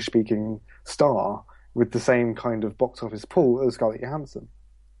Asian English speaking star with the same kind of box office pull as Scarlett Johansson.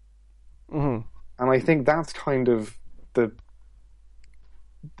 Mm-hmm. And I think that's kind of the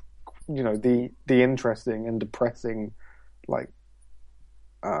interesting and depressing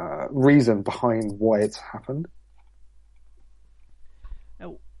reason behind why it's happened.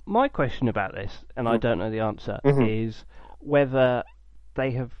 Now, my question about this, and I don't know the answer, Mm-hmm. is whether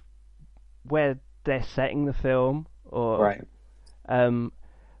where they're setting the film, or Right.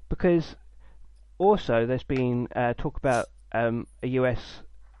 Because also there's been talk about a US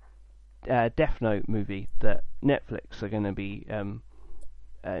Death Note movie that Netflix are going to be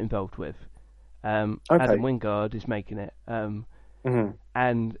involved with. Okay. Adam Wingard is making it, Mm-hmm.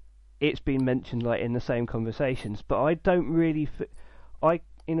 and it's been mentioned like in the same conversations. But I don't really,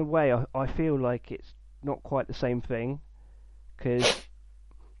 in a way, I feel like it's not quite the same thing, because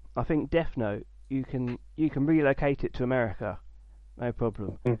I think Death Note you can relocate it to America, no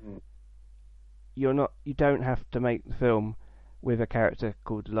problem. Mm-hmm. You don't have to make the film with a character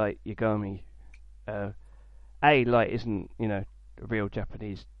called Light Yagami. Light isn't a real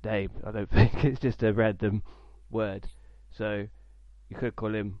Japanese name. I don't think it's just a random word. So you could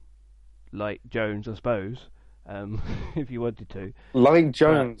call him Light Jones, I suppose, if you wanted to. Light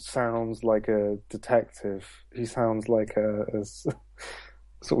Jones sounds like a detective. He sounds like a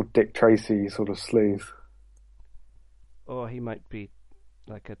sort of Dick Tracy sort of sleuth. Or he might be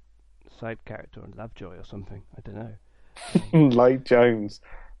like a side character on Lovejoy or something. I don't know. Light Jones.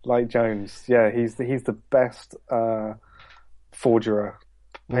 Yeah, he's the best forgerer.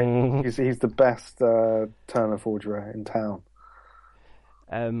 He's the best Turner forgerer in town.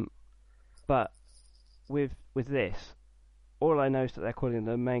 But with this, all I know is that they're calling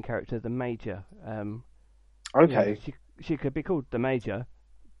the main character the Major. Okay. She could be called the Major,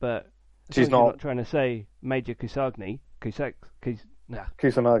 but She's you're not not trying to say Major Kusanagi.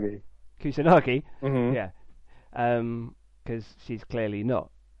 Kusanagi. Kusanagi. Mm-hmm. Yeah. Because she's clearly not.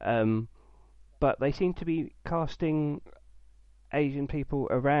 But they seem to be casting Asian people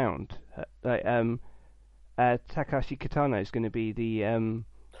around. Takashi Kitano is going to be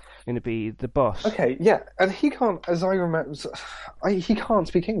the boss. Okay, yeah, and he can't, as I remember, he can't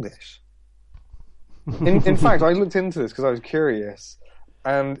speak English. In fact, I looked into this because I was curious,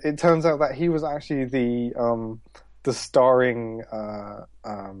 and it turns out that he was actually the starring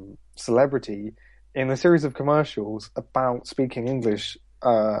celebrity in a series of commercials about speaking English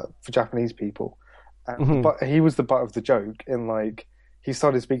for Japanese people. But he was the butt of the joke in he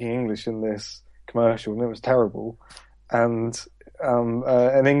started speaking English in this commercial and it was terrible. And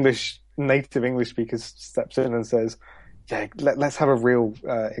an native English speaker steps in and says, "Yeah, let's have a real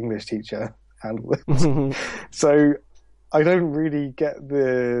English teacher handle it." So I don't really get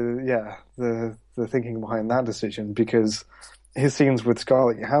the thinking behind that decision, because his scenes with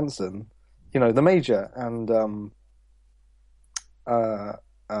Scarlett Johansson, the Major, and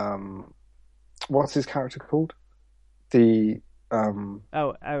what's his character called? The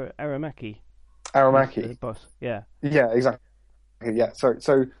Aramaki. Aramaki, The boss. Yeah. Yeah, exactly. Yeah,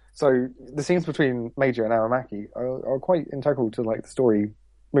 so the scenes between Major and Aramaki are quite integral to the story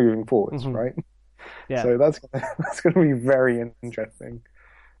moving forwards, right? Yeah. So that's going to be very interesting.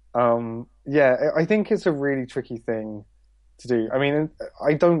 I think it's a really tricky thing to do. I mean,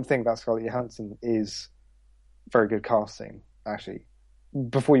 I don't think that Scarlett Johansson is very good casting, actually,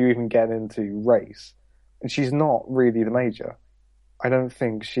 before you even get into race. And she's not really the Major. I don't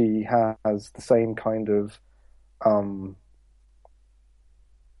think she has the same kind of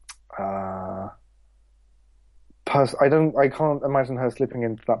uh, I can't imagine her slipping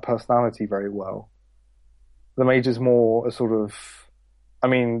into that personality very well. The Major's more a sort of, I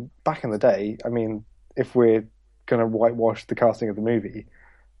mean, back in the day, I mean, if we're gonna whitewash the casting of the movie,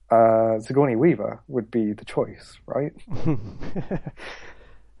 Sigourney Weaver would be the choice, right?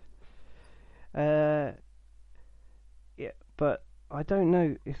 Yeah, but I don't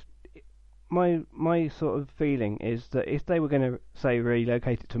know if my sort of feeling is that if they were going to say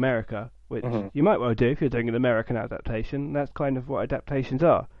relocate it to America, which you might well do if you're doing an American adaptation, that's kind of what adaptations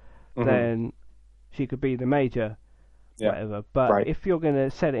are. Then she could be the Major, whatever. But if you're going to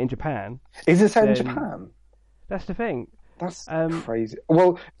set it in Japan, is it set in Japan? That's the thing. That's crazy.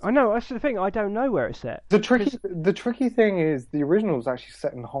 Well, I know that's the thing. I don't know where it's set. The tricky thing is the original is actually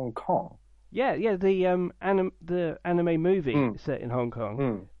set in Hong Kong. Yeah. The anime movie is set in Hong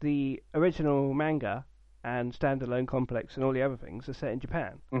Kong. The original manga and standalone complex and all the other things are set in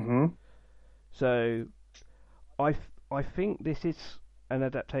Japan. So, I think this is an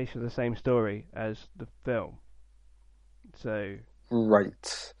adaptation of the same story as the film. So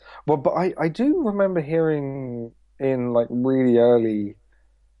right. Well, but I do remember hearing in like really early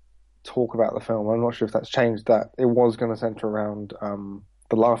talk about the film. I'm not sure if that's changed. That it was going to center around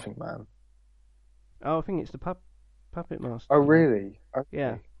the Laughing Man. Oh, I think it's the Puppet Master. Oh, really? Okay.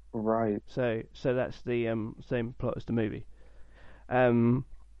 Yeah. Right. So that's the same plot as the movie.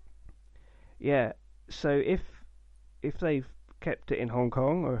 Yeah. So if they've kept it in Hong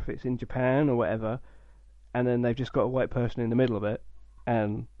Kong or if it's in Japan or whatever, and then they've just got a white person in the middle of it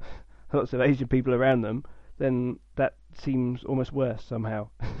and lots of Asian people around them, then that seems almost worse somehow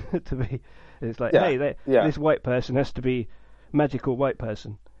to me. It's like, this white person has to be magical white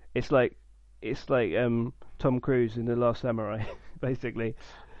person. It's like Tom Cruise in The Last Samurai, basically.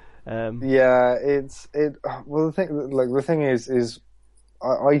 Well, the thing is,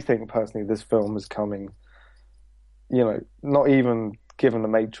 I think personally this film is coming, not even given the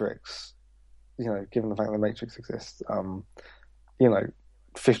Matrix, given the fact that the Matrix exists,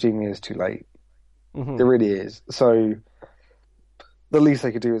 15 years too late. It really is. So the least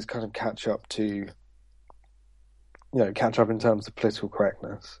they could do is kind of catch up in terms of political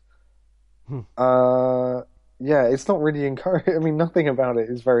correctness. It's not really encouraging. I mean, nothing about it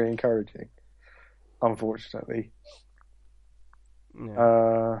is very encouraging, unfortunately.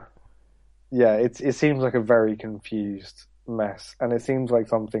 It seems like a very confused mess, and it seems like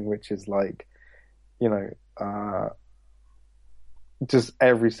something which is like, just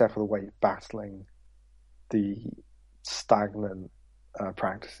every step of the way battling the stagnant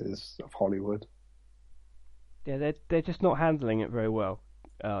practices of Hollywood. Yeah, they're just not handling it very well.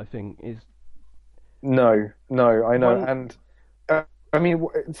 I think is. No, I know, and I mean,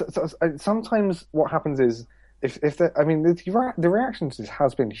 sometimes what happens is the reaction to this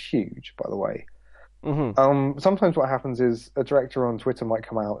has been huge, by the way. Sometimes what happens is a director on Twitter might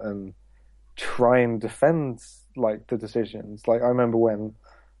come out and try and defend like the decisions. Like I remember when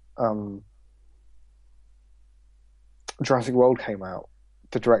Jurassic World came out,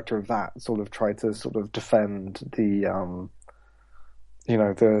 the director of that sort of tried to sort of defend the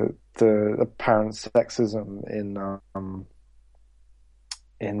the apparent sexism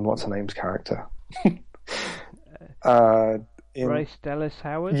in what's her name's character. Bryce Dallas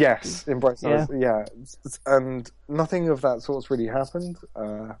Howard? Yes, in Bryce Dallas, yeah. And nothing of that sort's really happened.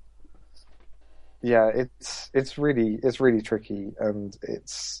 It's really tricky, and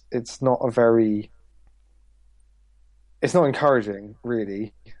it's not encouraging,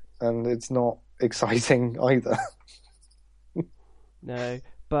 really, and it's not exciting either. No,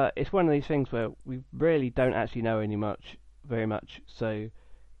 but it's one of these things where we really don't actually know very much. So,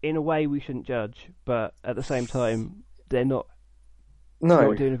 in a way, we shouldn't judge, but at the same time, they're not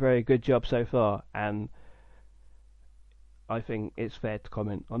doing a very good job so far, and I think it's fair to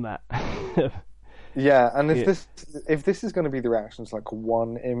comment on that. Yeah, and if this is going to be the reaction to like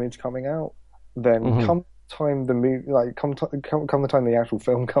one image coming out, then come the time the actual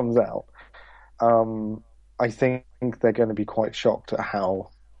film comes out, I think they're going to be quite shocked at how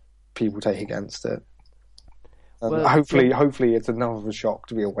people take against it. And hopefully it's enough of a shock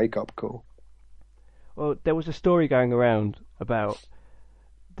to be a wake-up call. Well, there was a story going around about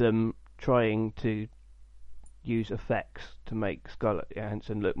them trying to use effects to make Scarlett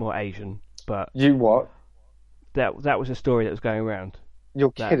Johansson look more Asian, but you what? That was a story that was going around.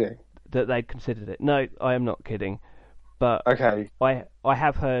 You're kidding? That they'd considered it. No, I am not kidding. But okay, I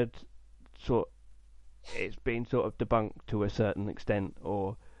have heard it's been sort of debunked to a certain extent,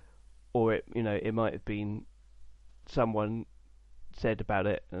 or it might have been someone said about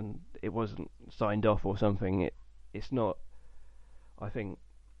it and it wasn't signed off or something. It's not. I think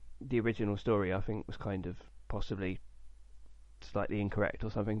the original story, I think, was kind of possibly slightly incorrect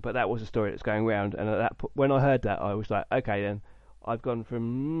or something. But that was a story that's going around, and when I heard that, I was like, okay, then I've gone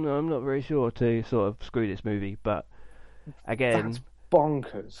from I'm not very sure to sort of screw this movie. But again, that's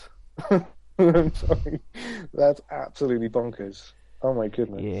bonkers. I'm sorry, that's absolutely bonkers. Oh my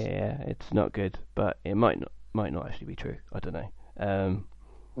goodness. Yeah, it's not good, but it might not actually be true. I don't know.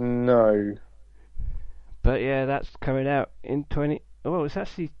 No. But yeah, that's coming out in 20. Well, it's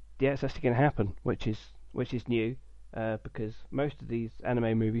actually going to happen, which is new, because most of these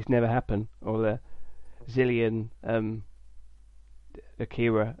anime movies never happen, or the zillion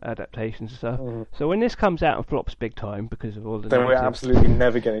Akira adaptations and stuff. So when this comes out and flops big time because of all the then we're absolutely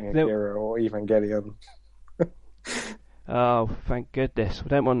never getting Akira or Evangelion. Oh, thank goodness! We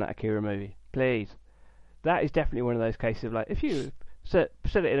don't want that Akira movie, please. That is definitely one of those cases of like, if you set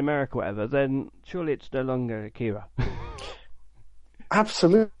it in America, or whatever, then surely it's no longer Akira.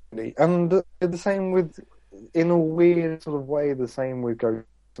 Absolutely, and the same with, in a weird sort of way, the same with Ghost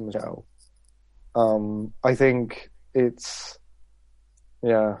in the Shell. I think it's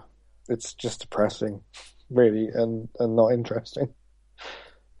just depressing, really, and not interesting.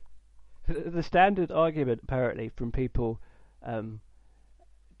 The standard argument, apparently, from people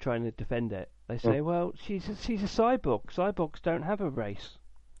trying to defend it, they say, well, she's a cyborg. Cyborgs don't have a race.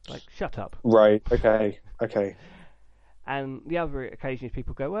 Like, shut up. Right, okay. And the other occasion is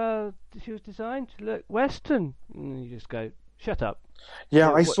people go, well, she was designed to look Western. And you just go, shut up.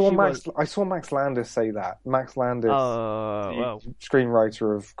 Yeah, I saw Max Landis say that. Max Landis,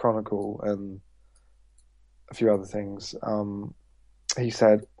 screenwriter of Chronicle and a few other things, he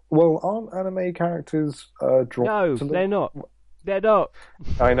said, well, aren't anime characters drawn to look... they're not. They're not.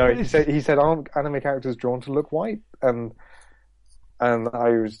 I know. He said, aren't anime characters drawn to look white? And I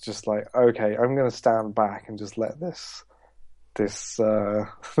was just like, okay, I'm going to stand back and just let this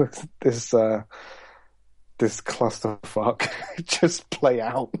clusterfuck just play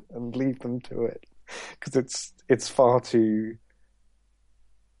out and leave them to it, because it's far too,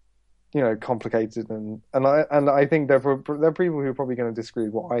 complicated, and I think there are people who are probably going to disagree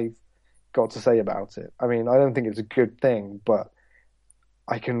with what I've got to say about it. I mean, I don't think it's a good thing, but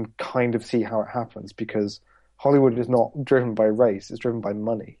I can kind of see how it happens, because Hollywood is not driven by race; it's driven by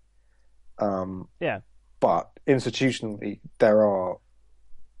money. But institutionally, there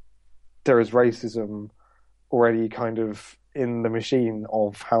is racism already kind of in the machine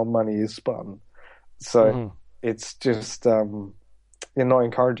of how money is spun. So it's just you're not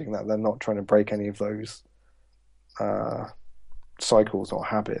encouraging that. They're not trying to break any of those cycles or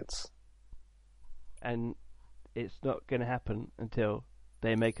habits. And it's not going to happen until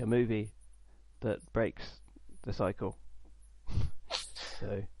they make a movie that breaks the cycle.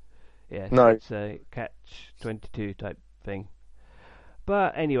 So, yeah, it's a catch-22 type thing.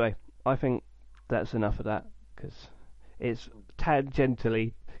 But anyway, I think that's enough of that, because it's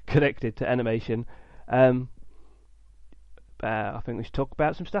tangentially connected to animation. I think we should talk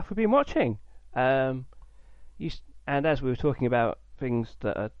about some stuff we've been watching. And as we were talking about things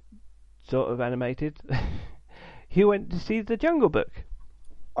that are sort of animated, you went to see The Jungle Book.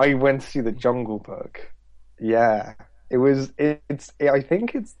 I went to see The Jungle Book. Yeah, I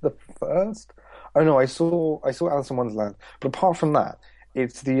think it's the first. Oh no, I saw Alice in Wonderland, but apart from that,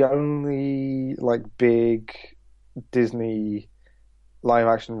 it's the only big Disney live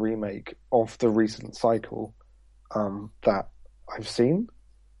action remake of the recent cycle that I've seen.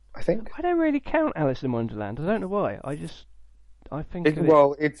 I think I don't really count Alice in Wonderland. I don't know why. I think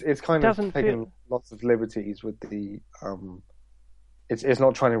it's kind of taken lots of liberties with the It's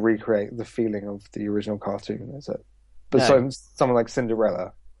not trying to recreate the feeling of the original cartoon, is it? But someone like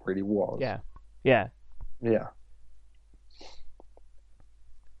Cinderella really was. Yeah.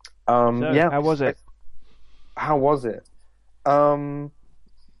 How was it? How was it? Well,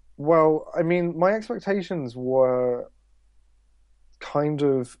 I mean, my expectations were kind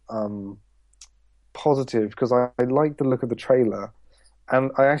of positive, because I liked the look of the trailer,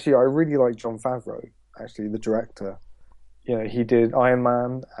 and I really like Jon Favreau, actually, the director. He did Iron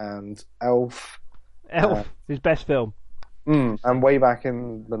Man and Elf. His best film. And way back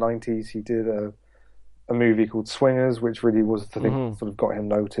in the 90s, he did a movie called Swingers, which really was the thing that sort of got him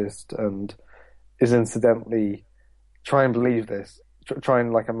noticed, and is incidentally, try and believe this, try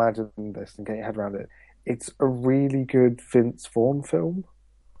and imagine this and get your head around it. It's a really good Vince Vaughn film,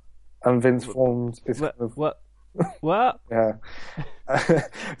 and Vince Vaughn is what? Yeah.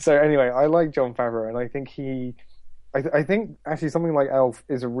 So anyway, I like Jon Favreau, and I think I think actually something like Elf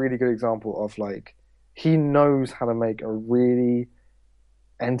is a really good example of he knows how to make a really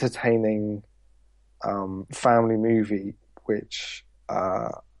entertaining family movie which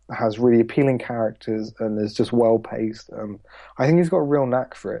has really appealing characters and is just well paced. And I think he's got a real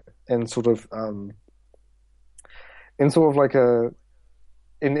knack for it in sort of like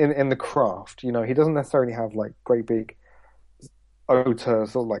in the craft. You know, he doesn't necessarily have like great big auteur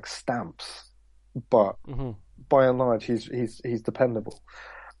sort of like stamps, but by and large he's dependable.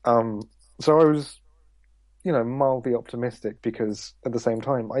 So I was, you know, mildly optimistic because at the same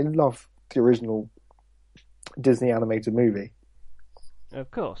time I love the original Disney animated movie.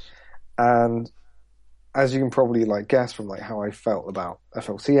 Of course. And as you can probably like guess from like how I felt about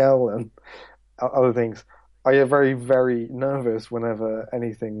FLCL and other things, I get very, very nervous whenever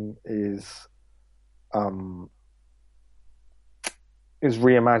anything is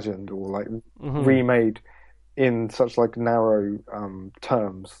reimagined or like remade in such like narrow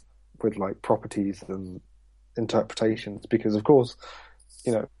terms with like properties and interpretations, because of course,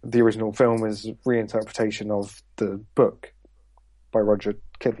 you know, the original film is a reinterpretation of the book by Roger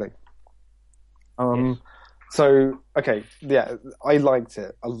Kidling. Yes. So okay, yeah, I liked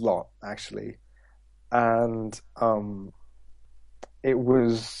it a lot actually, and it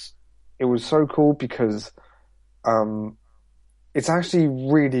was so cool because it's actually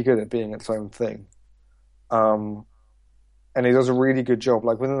really good at being its own thing. And it does a really good job.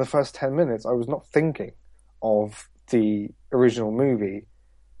 Like within the first 10 minutes, I was not thinking of the original movie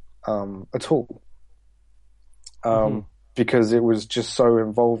at all, because it was just so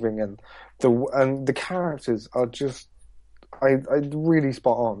involving, and the characters are just I really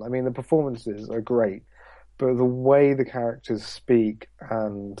spot on. I mean, the performances are great, but the way the characters speak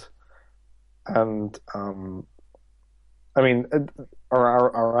and I mean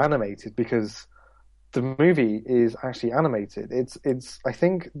are animated, because the movie is actually animated. It's I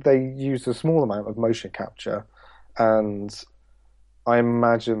think they used a small amount of motion capture, and I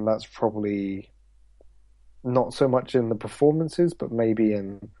imagine that's probably not so much in the performances, but maybe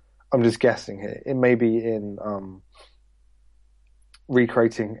in, I'm just guessing here, it may be in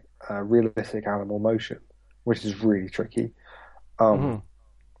recreating realistic animal motion, which is really tricky. But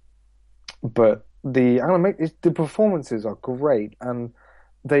the performances are great, and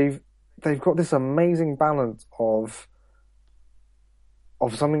they've got this amazing balance of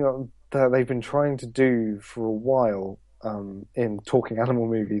something that they've been trying to do for a while in talking animal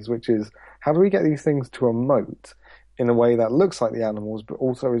movies, which is how do we get these things to emote in a way that looks like the animals, but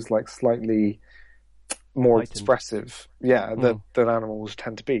also is like slightly more heightened, expressive, than animals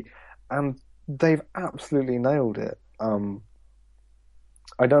tend to be, and they've absolutely nailed it. I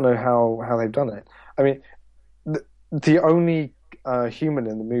don't know how they've done it. I mean, the only human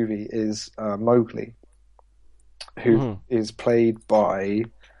in the movie is Mowgli, who is played by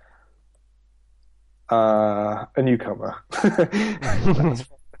a newcomer.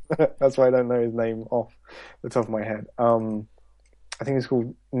 That's why I don't know his name off the top of my head. I think it's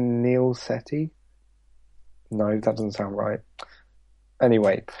called Neil Setti. No, that doesn't sound right.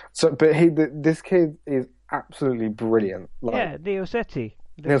 Anyway, but this kid is absolutely brilliant. Like, yeah, Neil Setti.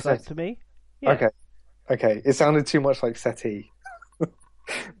 Neil Looks like Setti. to me. Yeah. Okay. It sounded too much like Settee,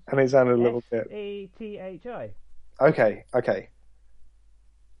 and it sounded a little bit. Sethi. Okay.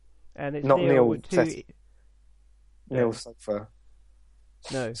 And it's Not Neil with two Setti. Neil Sofa.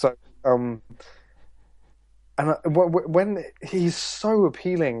 No. So, and when he's so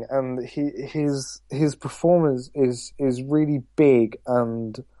appealing, and his performance is really big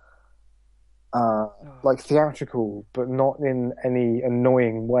and like theatrical, but not in any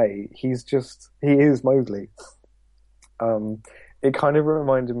annoying way. He is Mowgli. It kind of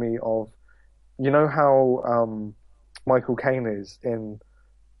reminded me of, you know how Michael Caine is in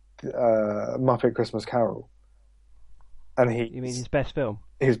Muppet Christmas Carol, and You mean his best film?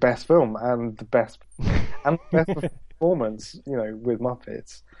 His best film and the best performance, you know, with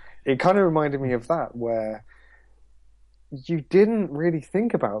Muppets. It kind of reminded me of that, where you didn't really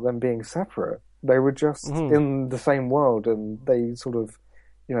think about them being separate. They were just in the same world, and they sort of,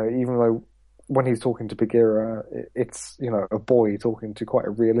 you know, even though when he's talking to Bagheera, it's, you know, a boy talking to quite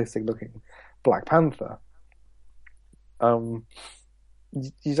a realistic looking Black Panther.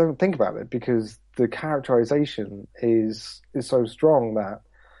 You don't think about it because the characterization is so strong that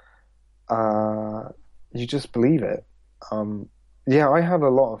you just believe it. I had a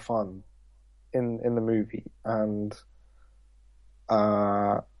lot of fun in the movie, and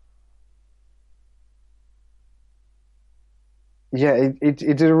it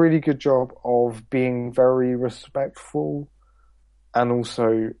did a really good job of being very respectful, and also,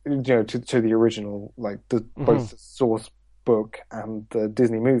 you know, to the original, like both the source book and the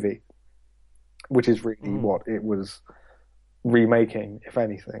Disney movie, which is really what it was remaking, if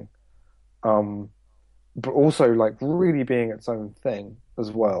anything. but also like really being its own thing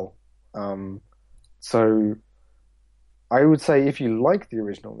as well. Um, so I would say if you like the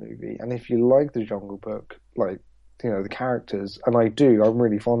original movie and if you like the Jungle Book, like the characters, and I do, I'm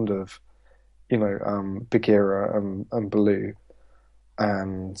really fond of Bagheera and Baloo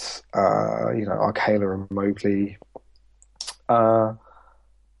and Arkayla and Mowgli. Uh,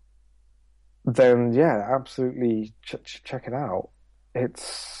 then yeah, absolutely check it out.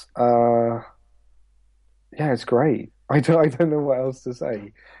 It's yeah, it's great. I don't know what else to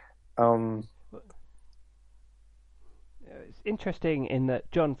say. Um, It's interesting in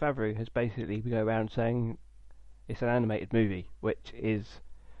that Jon Favreau has basically go around saying it's an animated movie, which is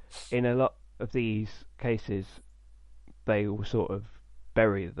in a lot of these cases they will sort of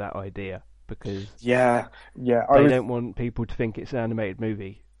bury that idea because yeah, yeah. they don't want people to think it's an animated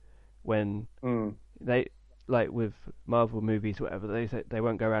movie when they like with Marvel movies, whatever they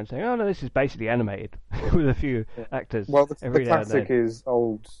won't go around saying, "Oh no, this is basically animated," with a few actors. Well, the every now and classic then. is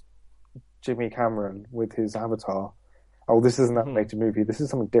old Jimmy Cameron with his Avatar. Oh, this isn't an animated movie. This is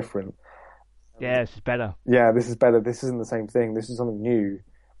something different. Yeah, this is better. Yeah, this is better. This isn't the same thing. This is something new.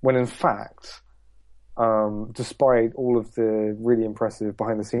 When in fact, despite all of the really impressive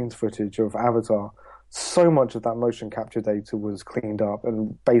behind the scenes footage of Avatar, so much of that motion capture data was cleaned up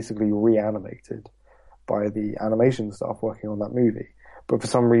and basically reanimated by the animation staff working on that movie. But for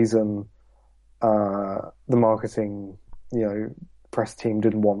some reason, the marketing, press team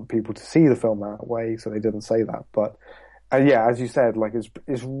didn't want people to see the film that way, so they didn't say that. But yeah, as you said, like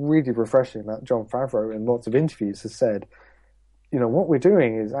it's really refreshing that Jon Favreau in lots of interviews has said, what we're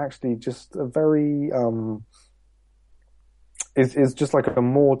doing is actually just a very is just like a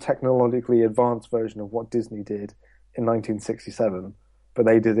more technologically advanced version of what Disney did in 1967, but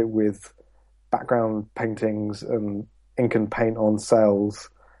they did it with background paintings and ink and paint on cells,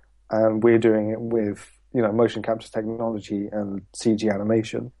 and we're doing it with motion capture technology and CG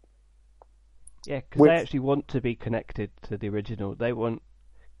animation. Yeah, because they actually want to be connected to the original. They want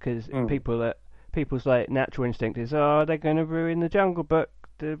because people's like natural instinct is, oh, they're going to ruin the Jungle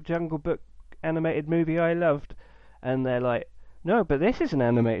Book animated movie I loved, and they're like, no, but this is an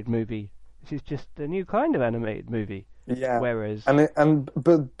animated movie. This is just a new kind of animated movie. Yeah. Whereas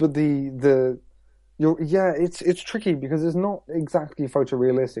it's tricky because it's not exactly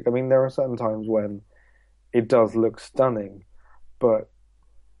photorealistic. I mean, there are certain times when it does look stunning, but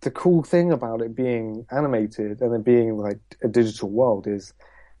the cool thing about it being animated and it being like a digital world is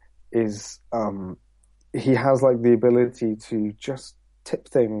he has like the ability to just tip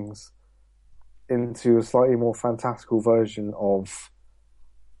things into a slightly more fantastical version of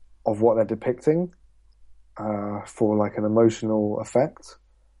what they're depicting for like an emotional effect.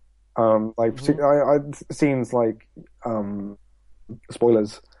 Scenes like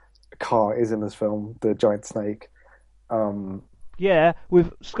spoilers, Car is in this film, the giant snake. Yeah,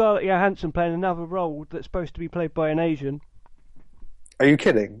 with Scarlett Johansson playing another role that's supposed to be played by an Asian. Are you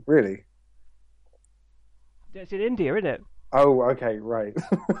kidding? Really? It's in India, isn't it? Oh, okay, right.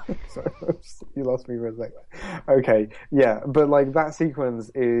 Sorry, you lost me for a second. Okay, yeah, but like that sequence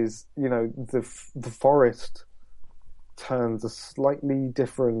is, the forest turns a slightly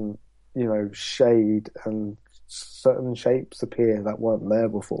different, shade, and certain shapes appear that weren't there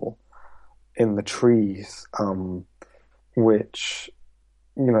before in the trees, which,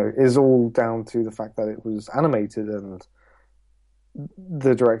 is all down to the fact that it was animated and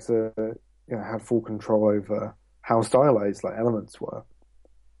the director, had full control over how stylized like elements were.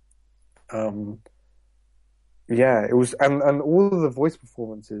 Yeah, it was, and all of the voice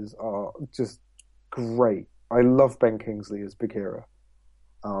performances are just great. I love Ben Kingsley as Bagheera.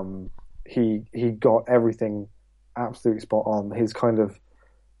 He got everything absolutely spot on. His kind of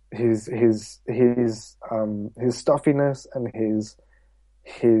his stuffiness and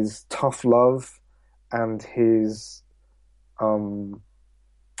his tough love and his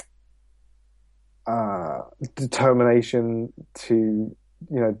determination to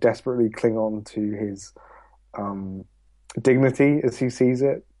desperately cling on to his dignity as he sees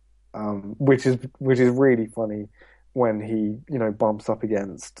it, which is really funny when he bumps up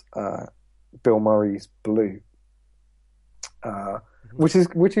against Bill Murray's Baloo, which is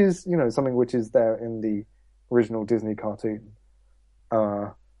something which is there in the original Disney cartoon,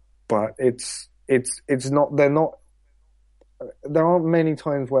 but it's not. There aren't many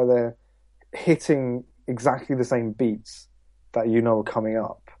times where they're hitting exactly the same beats that are coming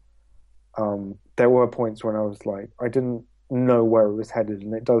up. There were points when I was like, I didn't know where it was headed,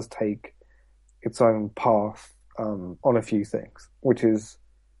 and it does take its own path on a few things, which is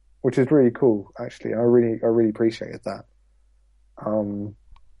really cool. Actually, I really appreciated that.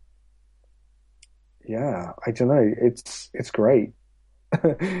 yeah, I don't know. It's great,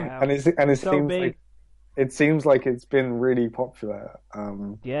 Wow. and You sold me. it seems like it's been really popular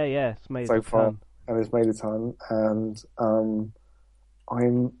Yeah, yeah, it's made so a far, ton. and it's made a ton. And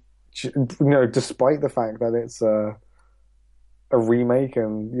I'm despite the fact that it's a remake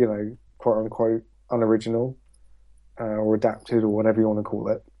and quote unquote unoriginal or adapted or whatever you want to call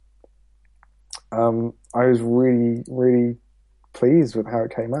it, I was really really pleased with how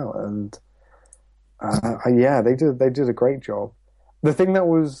it came out, and yeah, they did a great job. The thing that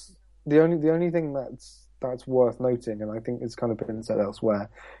was the only thing that's worth noting, and I think it's kind of been said elsewhere,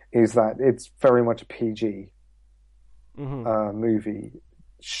 is that it's very much a PG Hmm. movie.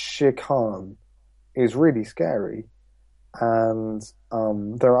 Shere Khan is really scary, and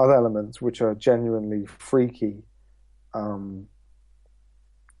there are other elements which are genuinely freaky, um,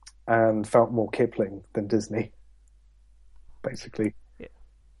 and felt more Kipling than Disney, basically. Yeah.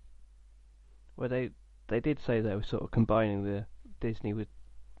 Well, they did say they were sort of combining the Disney with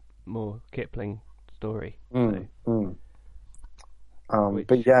more Kipling story, so Mm, mm. But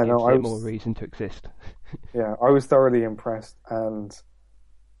which yeah, no, gives it more reason to exist. I was thoroughly impressed, and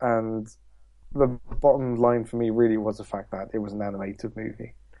the bottom line for me really was the fact that it was an animated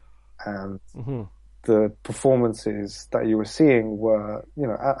movie, and Hmm. the performances that you were seeing were,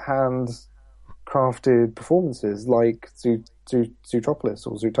 at hand crafted performances like Zootropolis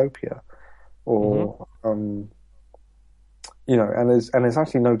or Zootopia, Hmm. or and it's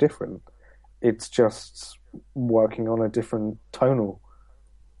actually no different. It's just working on a different tonal,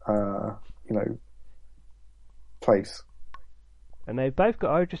 uh, you know, place. And they've both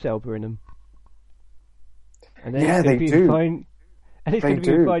got Idris Elba in them, and then he's Yeah, going to they be in do. Fine, and he's They going to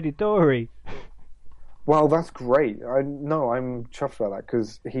be in do. Finding Dory. Well, that's great. I'm chuffed about that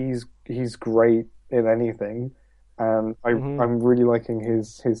because he's great in anything, and Hmm. I'm really liking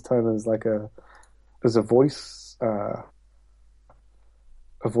his tone as as a voice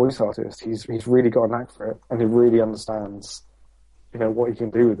artist. He's really got a knack for it, and he really understands what he can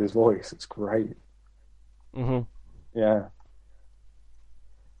do with his voice. It's great. Hmm. Yeah.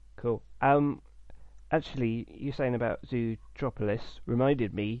 Cool. Actually, you saying about Zootropolis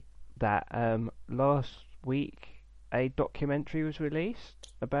reminded me that last week a documentary was released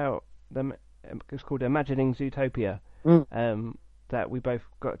about them. It's called Imagining Zootopia. Mm. That we both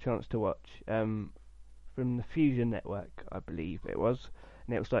got a chance to watch. From the Fusion Network, I believe it was,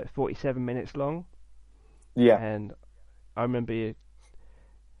 and it was like 47 minutes long. Yeah. And I remember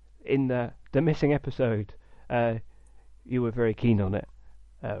in the missing episode, you were very keen on it.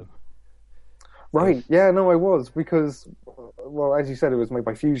 Um, it Right. was Yeah. No, I was because, well, as you said, it was made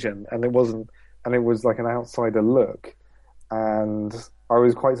by Fusion, and it wasn't, and it was like an outsider look, and I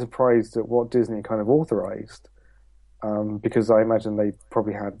was quite surprised at what Disney kind of authorized, because I imagine they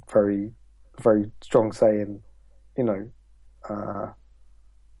probably had very strong say in, you know, uh,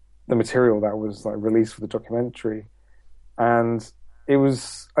 the material that was like released for the documentary, and it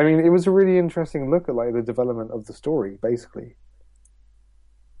was a really interesting look at like the development of the story, basically,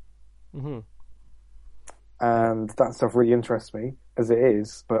 hmm and that stuff really interests me as it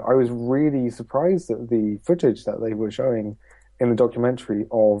is. But I was really surprised at the footage that they were showing in the documentary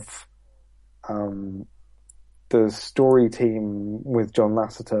of um, the story team with John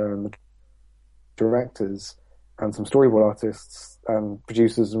Lasseter and the directors and some storyboard artists and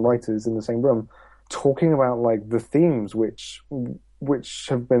producers and writers in the same room talking about like the themes which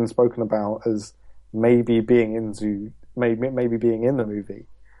have been spoken about as maybe being in the movie,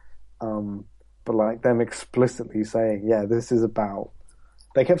 um, but like them explicitly saying, yeah, this is about.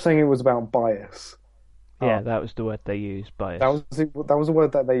 They kept saying it was about bias. Uh, Yeah, that was the word they used, that bias. was that was a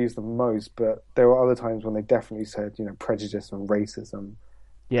word that they used the most, but there were other times when they definitely said, prejudice and racism,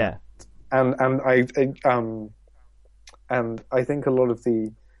 Yeah. and I think a lot of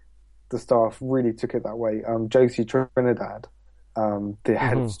the staff really took it that way. Josie Trinidad, the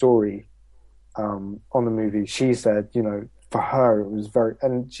head of Hmm. story, on the movie, she said, for her it was very,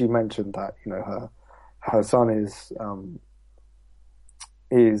 and she mentioned that her son is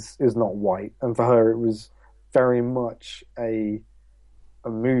not white, and for her it was very much a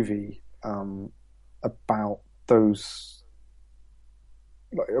movie about those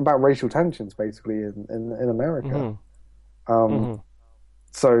about racial tensions basically in America. Hmm. Um, Hmm.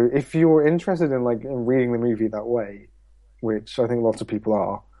 so if you're interested in in reading the movie that way, which I think lots of people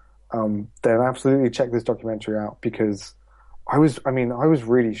are, then absolutely check this documentary out because I was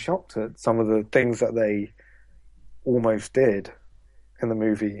really shocked at some of the things that they almost did in the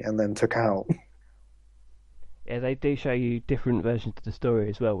movie and then took out. Yeah, they do show you different versions of the story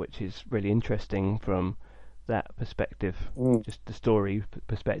as well, which is really interesting from that perspective. Mm, Just the story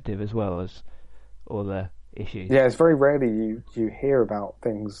perspective as well as all the issues. Yeah, it's very rarely you hear about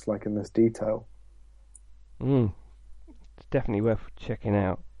things like in this detail. It's definitely worth checking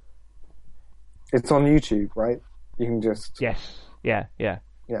out. It's on YouTube, right? You can just yeah,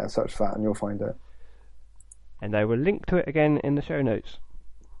 search that and you'll find it. and I will link to it again in the show notes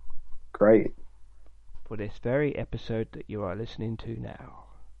Great. for this very episode that you are listening to now.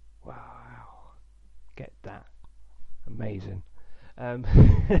 Wow, get that, amazing. And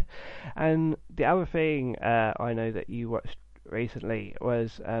the other thing I know that you watched recently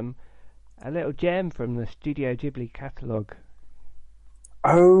was a little gem from the Studio Ghibli catalogue.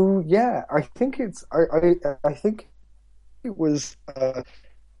 Oh yeah, I think it's I think it was the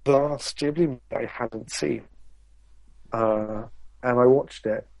last Ghibli movie I hadn't seen, and I watched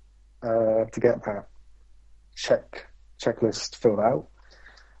it to get that checklist filled out.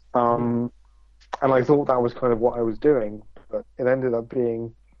 And I thought that was kind of what I was doing, but it ended up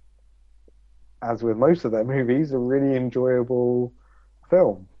being, as with most of their movies, a really enjoyable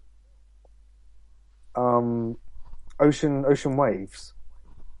film. Ocean Waves.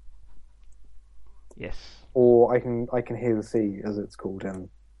 Yes. Or I can hear the sea, as it's called in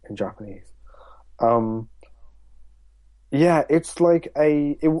Japanese. Yeah, it's like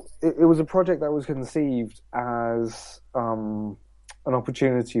it was a project that was conceived as an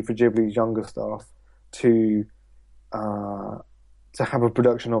opportunity for Ghibli's younger staff to have a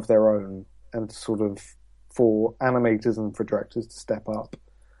production of their own, and sort of for animators and for directors to step up.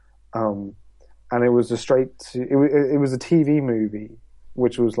 And it was it was a TV movie,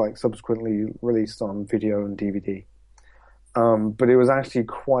 which was like subsequently released on video and DVD. But it was actually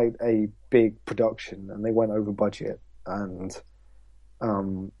quite a big production, and they went over budget, and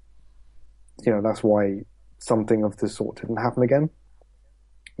that's why something of this sort didn't happen again.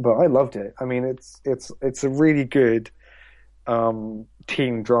 But I loved it. I mean, it's a really good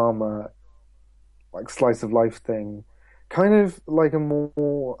teen drama, like slice of life thing, kind of like a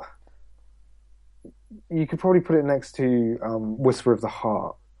more. You could probably put it next to Whisper of the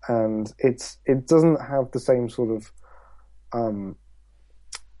Heart, and it doesn't have the same sort of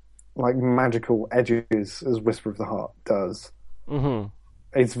like magical edges as Whisper of the Heart does. Mm-hmm.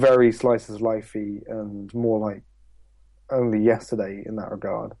 It's very slice of lifey and more like Only Yesterday in that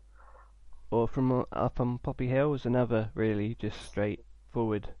regard. Or from Up on Poppy Hill was another really just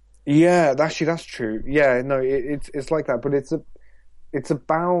straightforward. Yeah, actually that's true. Yeah, no, it's like that, but it's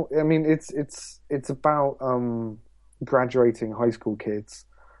about. I mean, it's about graduating high school kids,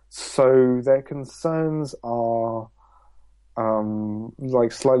 so their concerns are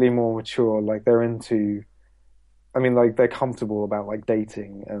like slightly more mature. Like they're into. I mean, like they're comfortable about like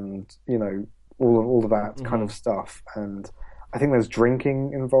dating and all of that kind of stuff. And I think there's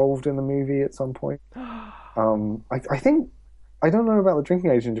drinking involved in the movie at some point. I think. I don't know about the drinking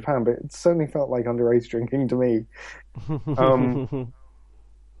age in Japan, but it certainly felt like underage drinking to me.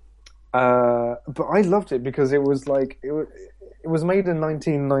 But I loved it because it was like it was made in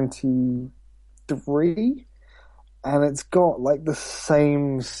 1993, and it's got like the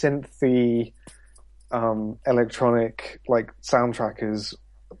same synthy, electronic like soundtrack as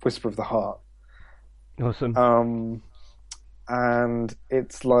Whisper of the Heart. Awesome. And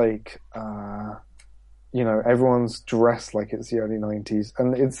it's like everyone's dressed like it's the early 90s,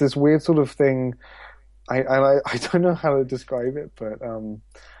 and it's this weird sort of thing. I don't know how to describe it, but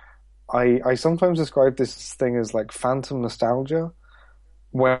I sometimes describe this thing as like phantom nostalgia,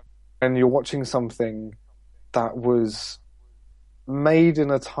 when you're watching something that was made in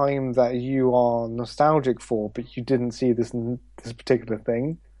a time that you are nostalgic for, but you didn't see this particular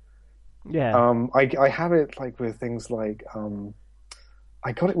thing. Yeah. I have it like with things like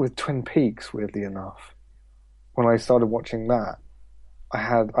I got it with Twin Peaks, weirdly enough. When I started watching that, I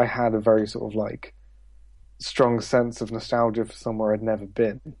had a very sort of like strong sense of nostalgia for somewhere I'd never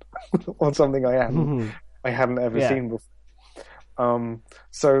been, or something I hadn't ever seen before.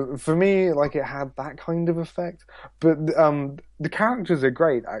 So for me, like it had that kind of effect. But the characters are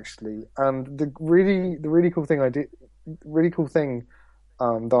great actually, and the really cool thing that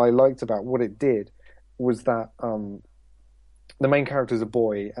I liked about what it did was that the main character is a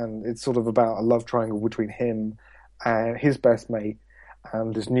boy, and it's sort of about a love triangle between him and his best mate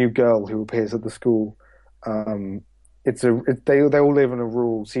and this new girl who appears at the school. They all live in a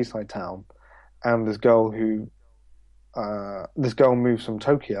rural seaside town, and this girl moves from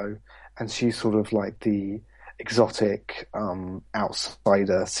Tokyo, and she's sort of like the exotic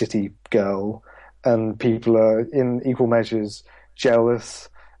outsider city girl, and people are in equal measures jealous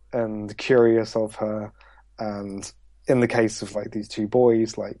and curious of her, and in the case of like these two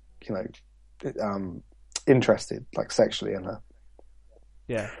boys, like interested like sexually in her.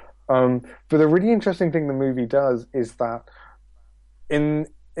 Yeah. But the really interesting thing the movie does is that in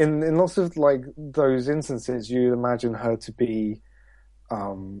in lots of like those instances, you imagine her to be,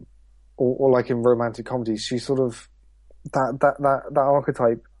 or like in romantic comedies, she's sort of that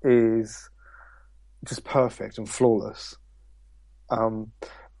archetype is just perfect and flawless. Um,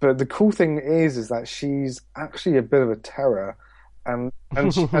 but the cool thing is that she's actually a bit of a terror, and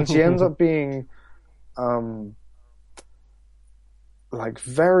she ends up being like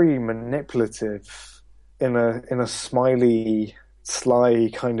very manipulative in a smiley, sly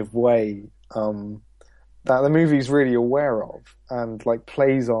kind of way that the movie's really aware of, and like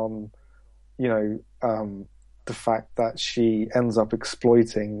plays on, you know, the fact that she ends up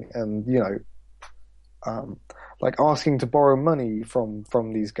exploiting and like asking to borrow money from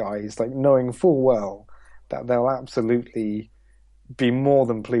these guys, like knowing full well that they'll absolutely be more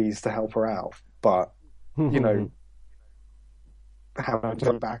than pleased to help her out, but have her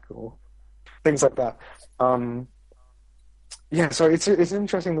turn back or things like that. Yeah, so it's an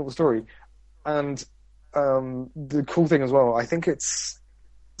interesting little story, and the cool thing as well, I think it's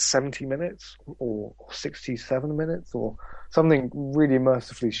 70 minutes or 67 minutes or something really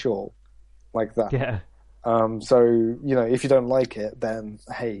immersively short like that. Yeah. So, if you don't like it, then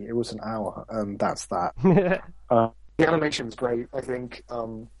hey, it was an hour and that's that. The animation's great. I think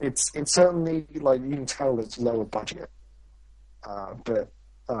it's certainly, like, you can tell it's lower budget. But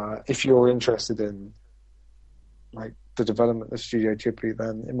if you're interested in like the development of Studio Ghibli,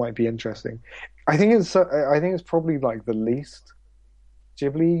 then it might be interesting. I think it's probably like the least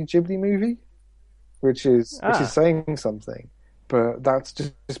Ghibli movie, which is saying something. But that's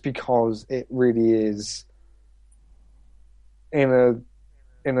just because it really is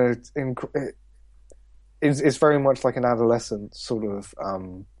it's very much like an adolescent sort of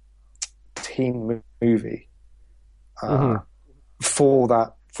teen movie for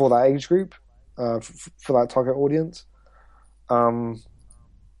that age group, for that target audience.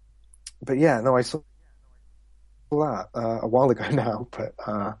 But yeah, no, I saw that a while ago now, but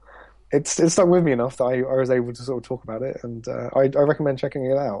it's stuck with me enough that I was able to sort of talk about it, and I recommend checking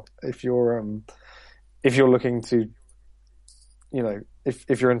it out if you're looking to,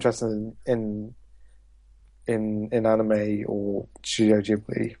 if you're interested in anime or Studio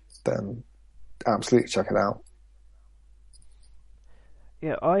Ghibli, then absolutely check it out.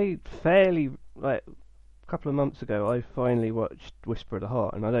 Yeah, a couple of months ago, I finally watched Whisper of the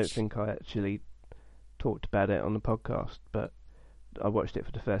Heart, and I don't think I actually talked about it on the podcast, but I watched it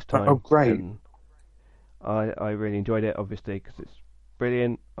for the first time. Oh, great! And I really enjoyed it, obviously, because it's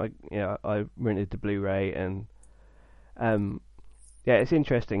brilliant. I rented the Blu-ray, and it's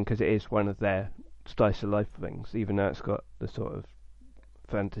interesting because it is one of their slice of life things, even though it's got the sort of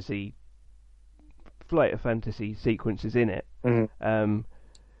flight of fantasy sequences in it. Mm-hmm.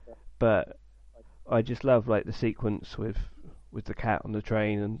 But I just love like the sequence with the cat on the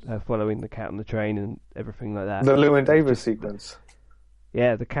train and her following the cat on the train and everything like that. The Llewyn Davis sequence.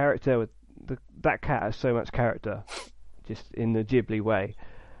 Yeah, the character with that cat has so much character, just in the Ghibli way.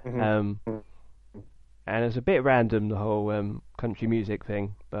 Mm-hmm. And it's a bit random, the whole country music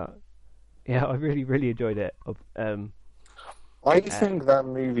thing, but yeah, I really, really enjoyed it. I think that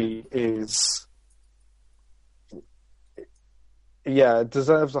movie is, it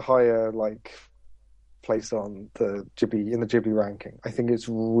deserves a higher place on the Ghibli ranking. I think it's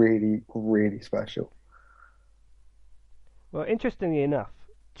really, really special. Well, interestingly enough,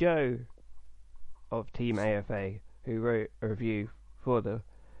 Joe of Team AFA, who wrote a review for the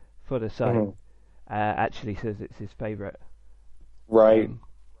site, actually says it's his favourite. Right.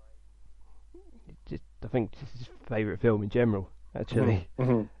 I think it's his favourite film in general, actually.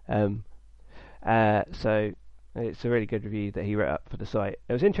 Mm-hmm. So it's a really good review that he wrote up for the site.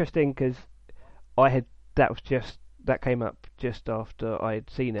 It was interesting because that came up just after I'd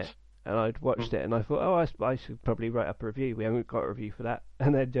seen it and I'd watched it, and I thought, I should probably write up a review. We haven't got a review for that,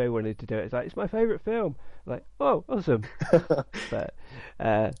 and then Joe wanted to do it. It's like, it's my favourite film. Like, oh, awesome. But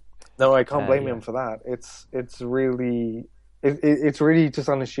no, I can't blame him for that. It's really just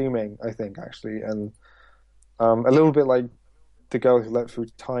unassuming, I think, actually, and a little bit like The Girl Who Leapt Through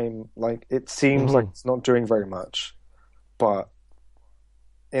Time. Like, it seems like it's not doing very much, but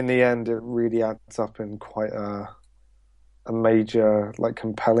in the end, it really adds up in quite a major,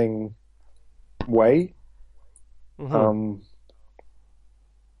 compelling way. Mm-hmm.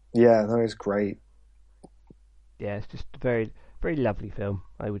 It's great. Yeah, it's just a very, very lovely film,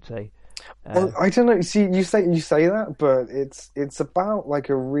 I would say. Well, I don't know. See, you say that, but it's about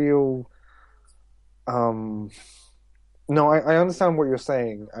a real. No, I understand what you're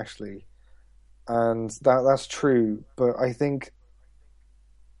saying, actually, and that's true. But I think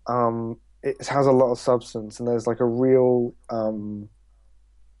it has a lot of substance, and there's like a real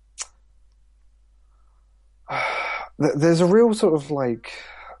there's a real sort of like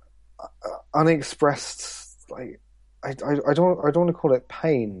unexpressed, like I don't want to call it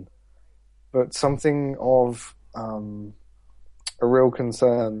pain, but something of a real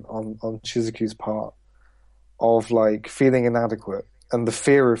concern on Shizuku's part of like feeling inadequate and the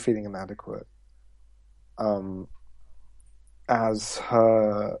fear of feeling inadequate as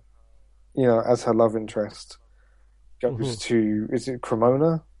her love interest goes to, is it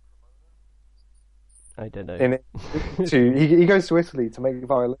Cremona? I don't know. He goes to Italy to make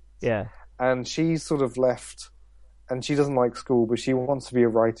violins. Yeah. And she's sort of left, and she doesn't like school, but she wants to be a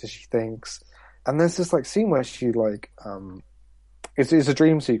writer, she thinks. And there's this like scene where she like it's a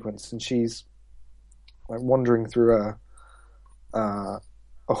dream sequence, and she's like wandering through a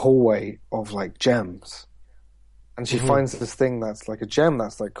hallway of like gems, and she finds this thing that's like a gem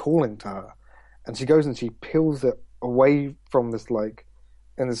that's like calling to her, and she goes and she peels it away from this like,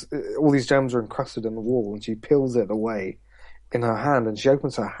 and all these gems are encrusted in the wall, and she peels it away in her hand, and she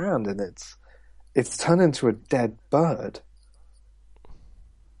opens her hand, and it's turned into a dead bird.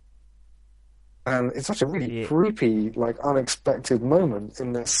 And it's such a really creepy, like unexpected moment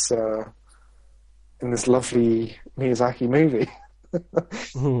in this lovely Miyazaki movie.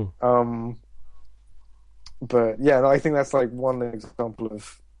 But yeah, no, I think that's like one example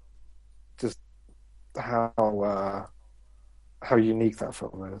of just how unique that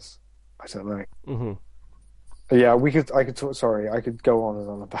film is. I don't know. Yeah, I could talk. Sorry, I could go on and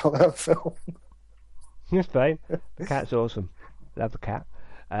on about that film. It's fine. The cat's awesome. Love the cat.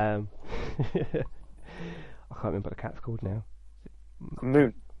 I can't remember what the cat's called now.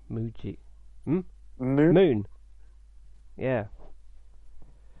 Moon. Muji. Moon. Yeah.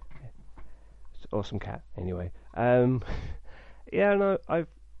 It's an awesome cat. Anyway. Yeah, no.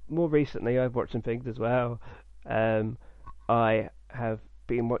 More recently I've watched some things as well. I have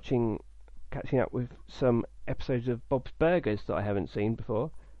been catching up with some episodes of Bob's Burgers that I haven't seen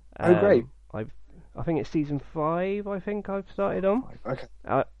before. Oh, great. I think it's season 5. I think I've started on. Okay.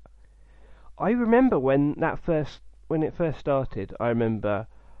 I remember when it first started. I remember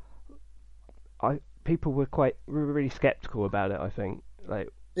people were really skeptical about it. I think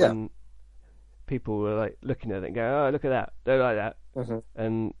when people were like looking at it and going, "Oh, look at that! Don't like that,"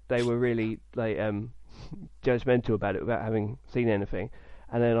 and they were really like judgmental about it without having seen anything.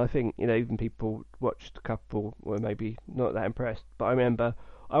 And then I think even people watched a couple were maybe not that impressed. But I remember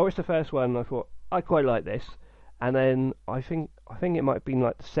I watched the first one and I thought I quite like this. And then I think it might have been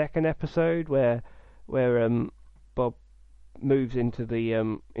like the second episode where Bob moves into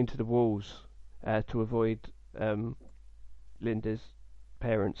the walls to avoid Linda's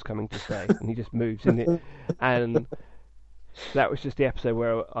parents coming to stay, and he just moves in it. And that was just the episode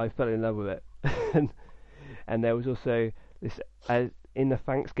where I fell in love with it. and there was also this in the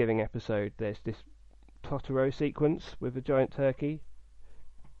Thanksgiving episode. There's this Totoro sequence with a giant turkey.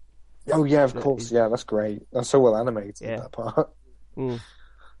 Oh yeah, of course. Yeah, that's great. That's so well animated, that part.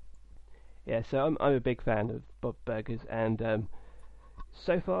 Yeah, so I'm a big fan of Bob Burgers, and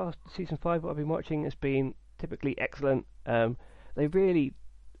so far season 5 what I've been watching has been typically excellent. They really,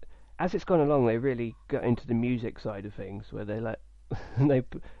 as it's gone along, they really got into the music side of things, where they they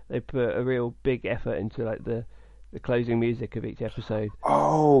put a real big effort into like the closing music of each episode.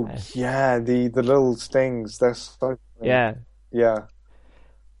 Oh yeah, the little stings. They're so yeah.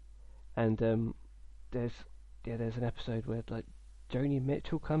 And there's an episode where like Joni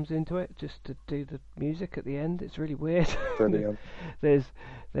Mitchell comes into it just to do the music at the end. It's really weird. Brilliant. There's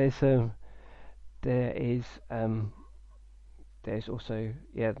also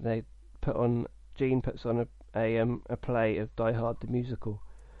they put on Gene puts on a play of Die Hard the musical.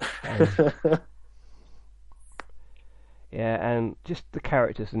 And just the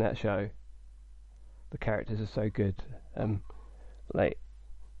characters in that show. The characters are so good. Like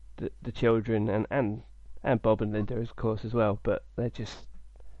the children and Bob and Linda, of course, as well. But they're just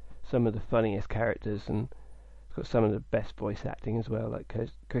some of the funniest characters, and it's got some of the best voice acting as well. Like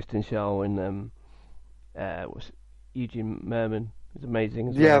Kristen Schaal and Eugene Merman is amazing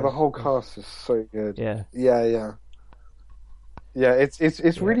as well. Yeah, the whole cast is so good. Yeah.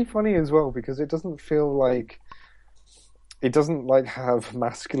 It's really funny as well, because it doesn't have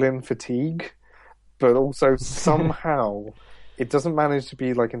masculine fatigue, but also somehow it doesn't manage to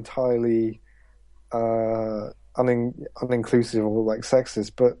be like entirely uninclusive or like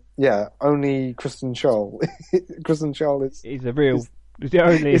sexist. But yeah, only Kristen Schaal. Kristen Schaal is the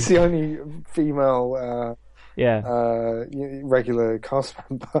only female regular cast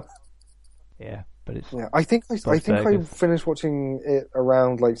member. Yeah, but it's I think Las I Vegas. finished watching it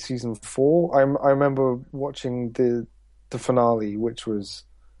around like season 4. I remember watching the finale, which was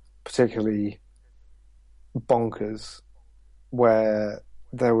particularly bonkers, where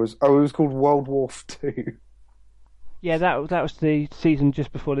there was it was called World War Two. Yeah, that was the season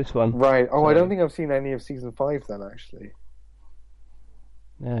just before this one. Right. Oh, So, I don't think I've seen any of season 5 then, actually.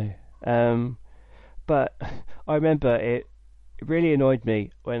 No. But I remember it really annoyed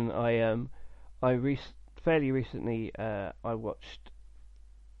me when fairly recently I watched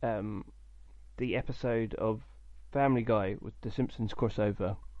the episode of Family Guy with the Simpsons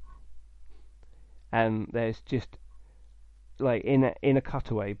crossover, and there's just like in a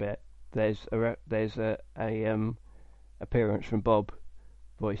cutaway bit there's a appearance from Bob,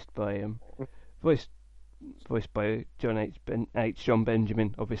 voiced by John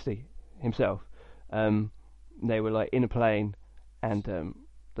Benjamin, obviously himself. They were like in a plane, and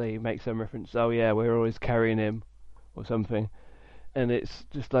they make some reference. Oh yeah, we're always carrying him, or something, and it's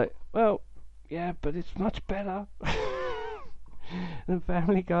just like, well, yeah, but it's much better than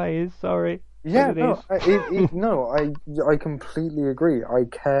Family Guy is. Sorry. Yeah, is. I completely agree. I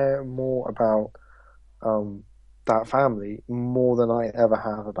care more about that family more than I ever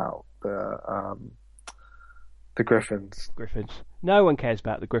have about the Griffins. Griffins. No one cares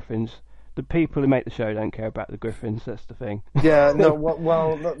about the Griffins. The people who make the show don't care about the Griffins. That's the thing. Yeah, no,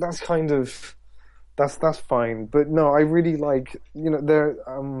 well, that's kind of that's fine, but no, I really like there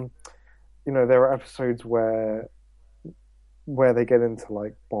are episodes where they get into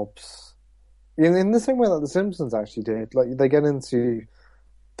like Bob's in the same way that the Simpsons actually did. Like they get into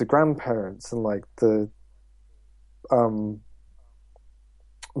the grandparents and like the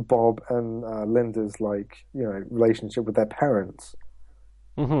Bob and Linda's relationship with their parents.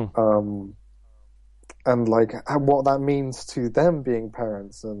 Mm-hmm. And like what that means to them being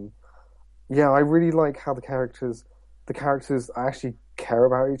parents, and I really like how the characters actually care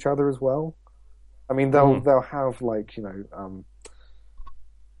about each other as well. I mean, they'll have like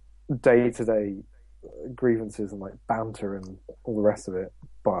day-to-day grievances and like banter and all the rest of it,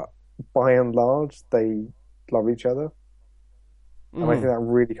 but by and large they love each other, and I think that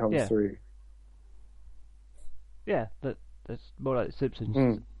really comes through. Yeah, that's more like The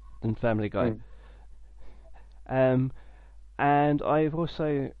Simpsons than Family Guy. And I've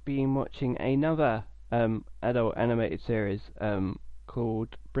also been watching another adult animated series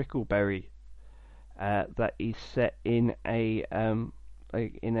called Brickleberry, that is set in a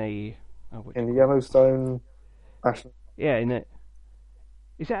in the Yellowstone. Yeah, in it.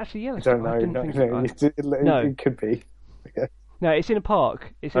 Is it actually I Yellowstone? don't know. No, it could be. No, it's in a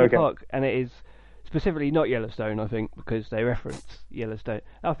park. It's in a park, and it is specifically not Yellowstone, I think, because they reference Yellowstone.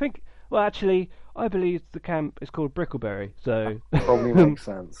 I think, well, actually, I believe the camp is called Brickleberry, so probably makes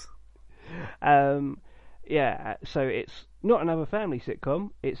sense. Yeah, so it's not another family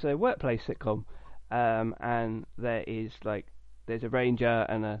sitcom; it's a workplace sitcom, and there's a ranger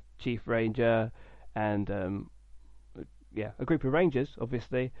and a chief ranger, and a group of rangers,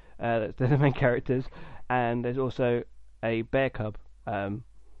 obviously, they're the main characters, and there's also a bear cub,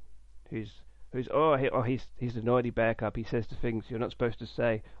 he's a naughty bear cub. He says the things you're not supposed to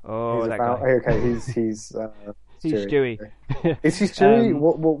say. Oh, that guy. Okay, he's he's Stewie. Is he Stewie?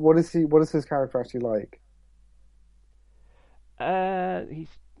 What is he? What is his character actually like? He's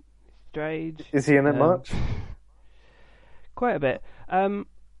strange. Is he in it much? Quite a bit. I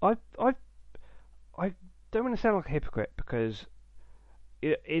don't want to sound like a hypocrite, because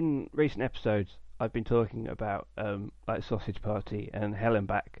in recent episodes I've been talking about like Sausage Party and Hell and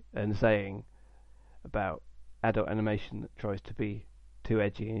Back, and saying about adult animation that tries to be too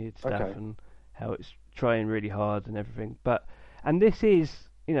edgy and stuff, and how it's trying really hard and everything. And this is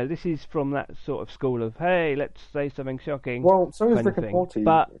from that sort of school of, hey, let's say something shocking. Well, so is Rick and Morty,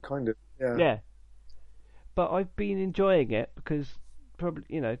 but kind of, yeah. But I've been enjoying it because probably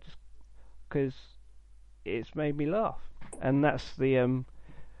just because it's made me laugh, and that's the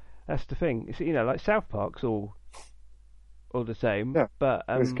thing. It's like South Park's all the same, but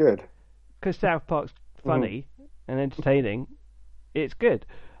it's good because South Park's funny and entertaining. It's good,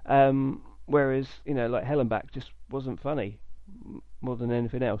 whereas like Hell and Back just wasn't funny more than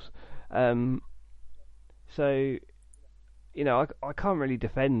anything else. So I can't really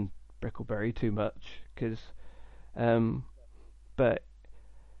defend Brickleberry too much, because but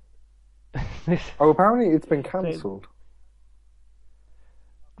apparently it's been cancelled.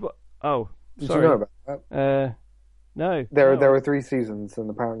 Oh, did sorry. you know about that? No. There were 3 seasons, and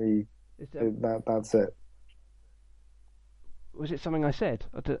apparently that's it. Was it something I said?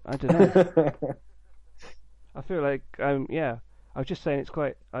 I don't know. I feel like I was just saying it's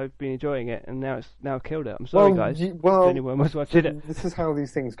quite. I've been enjoying it, and now killed it. I'm sorry, guys. If anyone was watching it. This is how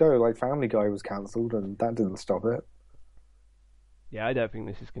these things go. Like Family Guy was cancelled, and that didn't stop it. Yeah, I don't think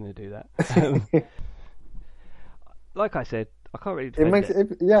this is going to do that. Like I said, I can't really defend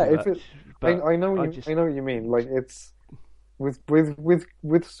I know what you mean. Like it's with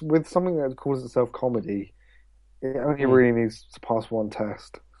something that calls itself comedy, it only really needs to pass one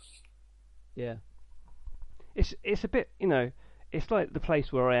test. Yeah, it's a bit, it's like the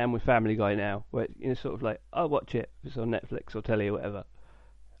place where I am with Family Guy now, where sort of like I'll watch it if it's on Netflix or telly or whatever.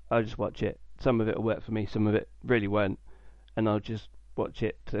 I'll just watch it. Some of it will work for me, some of it really won't, and I'll just watch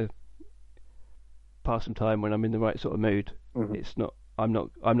it to pass some time when I'm in the right sort of mood. Mm-hmm. It's not. I'm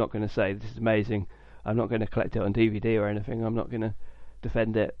not going to say this is amazing. I'm not going to collect it on DVD or anything. I'm not going to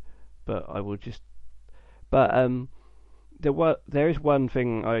defend it, but I will just. But there is one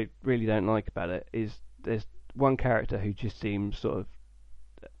thing I really don't like about it. Is there's one character who just seems sort of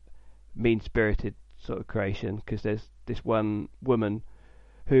mean-spirited sort of creation, because there's this one woman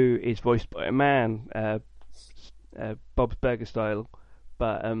who is voiced by a man, Bob's Burger style,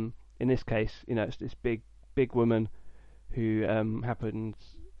 but in this case, it's this big woman who happens.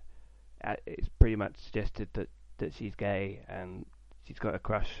 It's pretty much suggested that she's gay and she's got a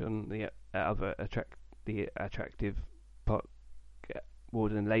crush on the other attractive pot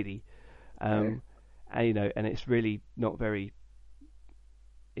warden lady, and it's really not very.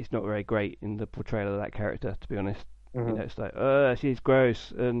 It's not very great in the portrayal of that character, to be honest. Mm-hmm. It's like, she's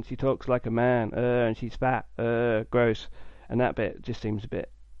gross and she talks like a man, and she's fat, gross, and that bit just seems a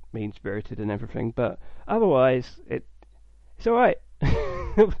bit mean-spirited and everything. But otherwise, it's all right.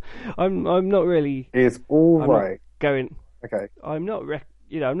 I'm not really. It's all right. Going. Okay. I'm not.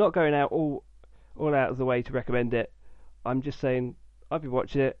 I'm not going out all out of the way to recommend it. I'm just saying I've been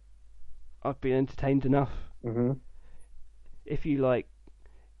watching it. I've been entertained enough. Mm-hmm. If you like,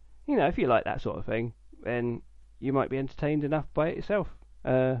 if you like that sort of thing, then you might be entertained enough by it yourself,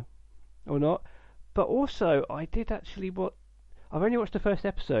 or not. But also, I did actually I've only watched the first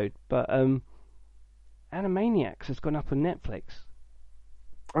episode, but Animaniacs has gone up on Netflix.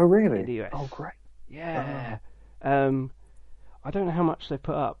 Oh, really? In the US. Oh, great. Yeah. I don't know how much they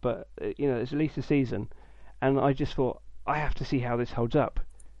put up, but there's at least a season, and I just thought I have to see how this holds up.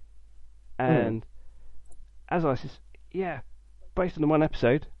 And as I said, based on the one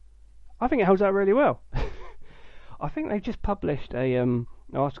episode, I think it holds up really well. I think they just published an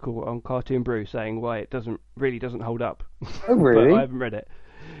article on Cartoon Brew saying why it doesn't hold up. Oh, really? But I haven't read it.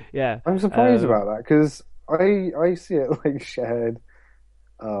 Yeah. I'm surprised about that, because I see it like shared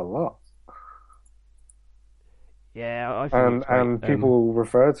a lot. Yeah, I think and people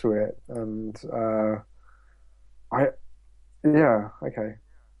refer to it, and okay.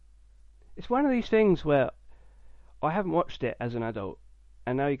 It's one of these things where I haven't watched it as an adult,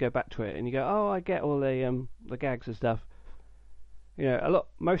 and now you go back to it and you go, oh, I get all the gags and stuff.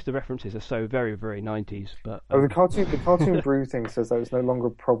 Most of the references are so very, very 90s. But the cartoon brew thing says that it's no longer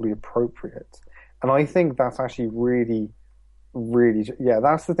probably appropriate, and I think that's actually really, really,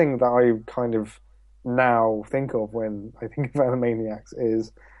 that's the thing that I kind of now think of when I think of Animaniacs,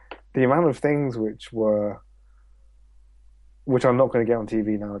 is the amount of things which are not going to get on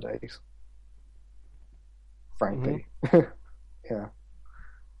TV nowadays. Frankly, yeah.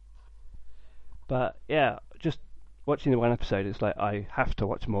 But just watching the one episode, it's like I have to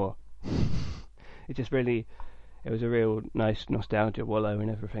watch more. It was a real nice nostalgia wallow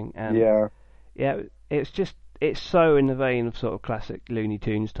and everything, and it's so in the vein of sort of classic Looney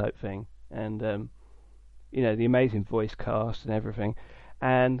Tunes type thing, and the amazing voice cast and everything,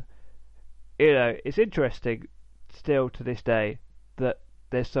 and it's interesting still to this day that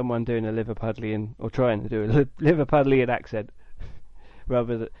there's someone doing a Liverpudlian, or trying to do a Liverpudlian accent,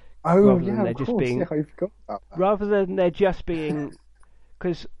 rather than I forgot about that. Rather than they're just being,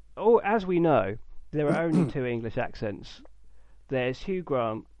 because as we know, there are only two English accents. There's Hugh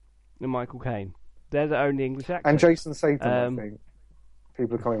Grant and Michael Caine. They're the only English accents. And Jason Statham, I think.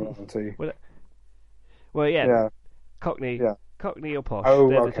 People are coming along too. Well, yeah. Cockney or posh. Oh,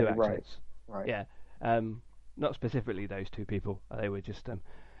 they're okay, the two accents. Right. Yeah. Not specifically those two people. They were just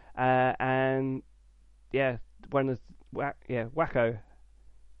and one of Wacko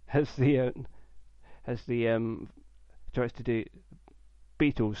has the tries to do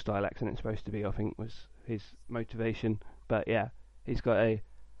Beatles style accent. It's supposed to be, I think, was his motivation. But he's got a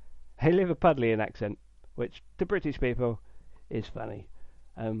Liverpudlian accent, which to British people is funny.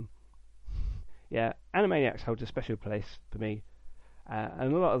 Animaniacs holds a special place for me,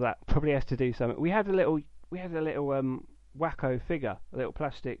 and a lot of that probably has to do something. We had a little Wacko figure, a little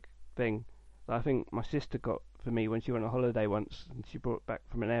plastic thing that I think my sister got for me when she went on holiday once, and she brought it back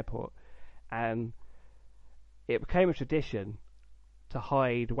from an airport, and it became a tradition to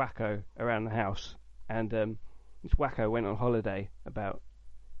hide Wacko around the house. And this Wacko went on holiday about.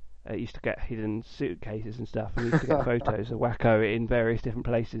 Used to get hidden suitcases and stuff, and used to get photos of Wacko in various different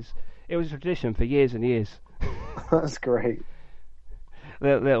places. It was a tradition for years and years. That's great.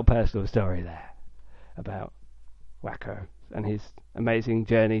 Little personal story there about Wacko and his amazing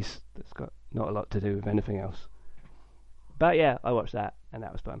journeys. That's got not a lot to do with anything else. But yeah, I watched that, and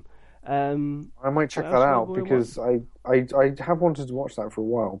that was fun. I might check that out because I have wanted to watch that for a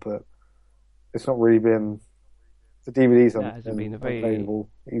while, but it's not really been. The DVDs haven't been available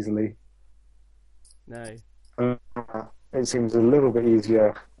easily. No. It seems a little bit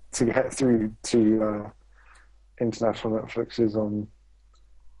easier to get through to international Netflixes on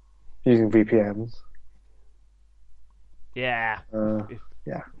using VPNs. Yeah.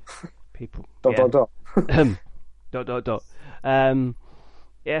 Yeah. People. Dot. Dot.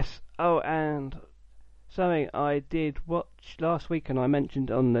 Yes. Oh, and something I did watch last week, and I mentioned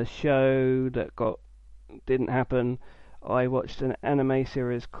on the show that didn't happen. I watched an anime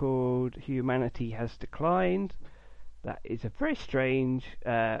series called Humanity Has Declined. That is a very strange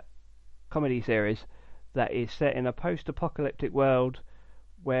comedy series that is set in a post-apocalyptic world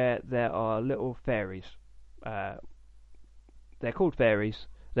where there are little fairies. They're called fairies.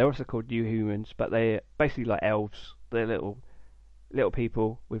 They're also called new humans, but they're basically like elves. They're little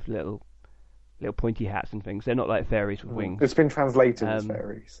people with little pointy hats and things. They're not like fairies with wings. It's been translated as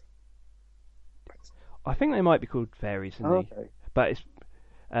fairies. I think they might be called fairies, but it's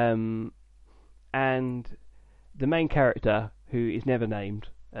and the main character, who is never named,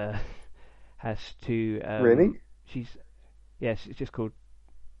 has to really. It's just called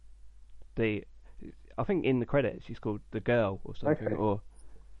I think in the credits she's called the girl or something, or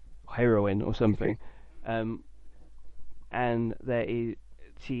heroine or something, and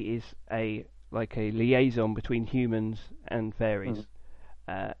she is a liaison between humans and fairies.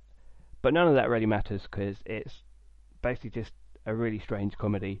 But none of that really matters because it's basically just a really strange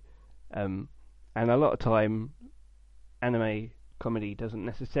comedy, and a lot of time anime comedy doesn't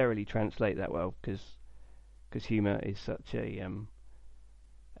necessarily translate that well because humour is such a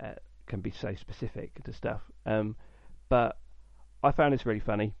can be so specific to stuff. But I found this really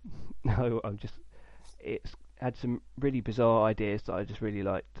funny. It's had some really bizarre ideas that I just really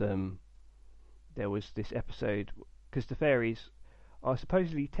liked. There was this episode because the fairies are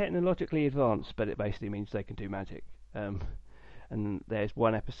supposedly technologically advanced, but it basically means they can do magic. And there's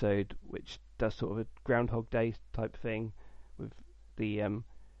one episode which does sort of a Groundhog Day type thing with the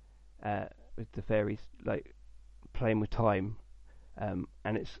fairies playing with time, and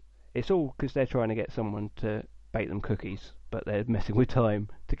it's all because they're trying to get someone to bake them cookies, but they're messing with time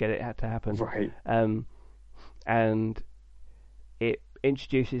to get it to happen. Right. And it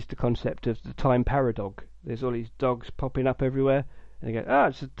introduces the concept of the time paradox. There's all these dogs popping up everywhere. And you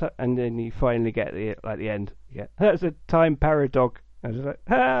go, and then you finally get the end. You get, that's a time paradox. I was like,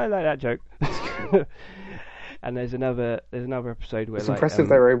 I like that joke. And there's another episode where it's impressive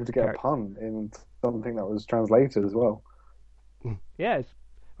they were able to get a pun in something that was translated as well. Yeah,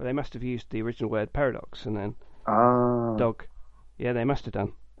 well, they must have used the original word paradox and then dog. Yeah, they must have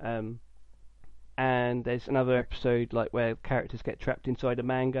done. And there's another episode where characters get trapped inside a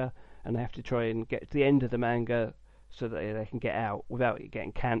manga and they have to try and get to the end of the manga so that they can get out without it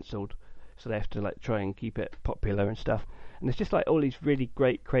getting cancelled. So they have to try and keep it popular and stuff. And there's just all these really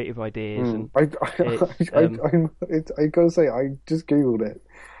great creative ideas. And I gotta say, I just googled it,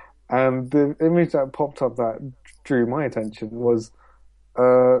 and the image that popped up that drew my attention was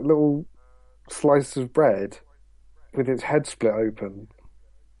a little slice of bread with its head split open,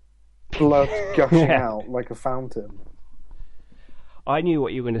 blood gushing out like a fountain. I knew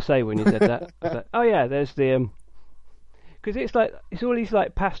what you were going to say when you said that. I was like, oh yeah, there's the because it's all these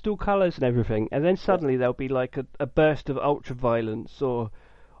pastel colours and everything, and then suddenly there'll be a burst of ultra violence, or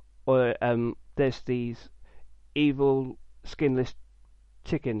there's these evil skinless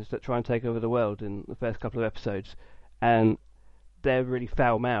chickens that try and take over the world in the first couple of episodes, and they're really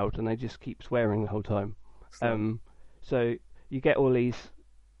foul mouthed and they just keep swearing the whole time. So you get all these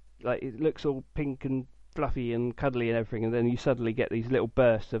it looks all pink and fluffy and cuddly and everything, and then you suddenly get these little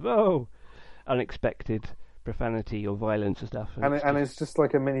bursts of unexpected profanity or violence and stuff, and it's just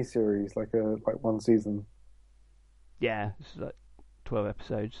like a mini series, like one season. Yeah, it's 12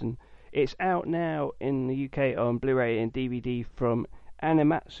 episodes, and it's out now in the UK on Blu-ray and DVD from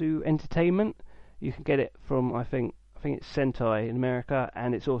Animatsu Entertainment. You can get it from I think it's Sentai in America,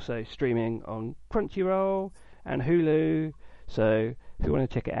 and it's also streaming on Crunchyroll and Hulu. So if you want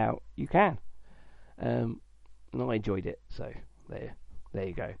to check it out, you can. and I enjoyed it. So there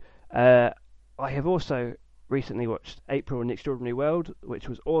you go. I have also recently watched April in the Extraordinary World, which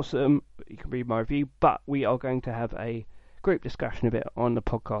was awesome. You can read my review, but we are going to have a group discussion of it on the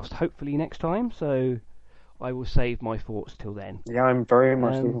podcast, hopefully next time. So I will save my thoughts till then. Yeah, I'm very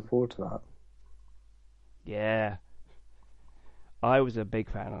much looking forward to that. Yeah, I was a big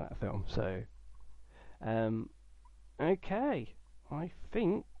fan of that film. So, okay, I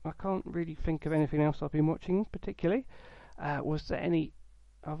think I can't really think of anything else I've been watching particularly. Was there any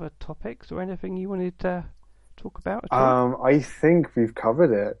other topics or anything you wanted to talk about at all? I think we've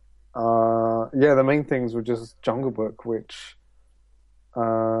covered it. Yeah, the main things were just Jungle Book, which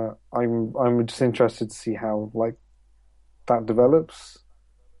I'm just interested to see how like that develops.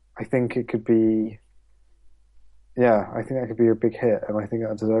 I think it could be, yeah, I think that could be a big hit, and I think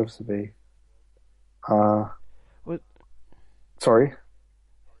that deserves to be. What? Sorry,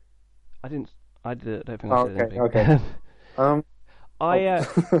 I don't think I said anything. Okay.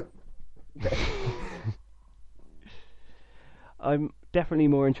 I'm definitely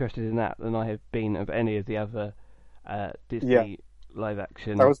more interested in that than I have been of any of the other Disney live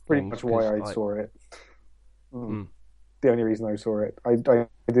action. That was pretty much why I saw it. The only reason I saw it. I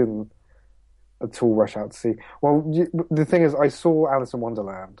didn't at all rush out to see. Well, the thing is, I saw Alice in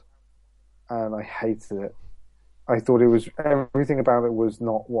Wonderland, and I hated it. I thought it was everything about it was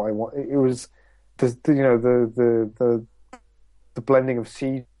not what I want. It was the blending of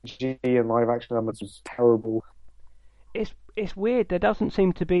CG and live action elements was terrible. It's weird. There doesn't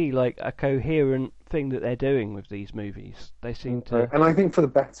seem to be like a coherent thing that they're doing with these movies. They seem to, and I think for the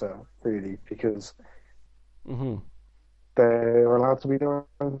better, really, because they're allowed to be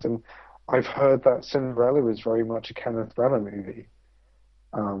different. And I've heard that Cinderella is very much a Kenneth Branagh movie,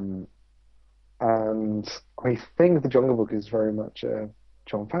 and I think The Jungle Book is very much a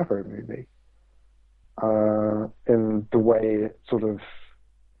Jon Favreau movie, in the way it sort of,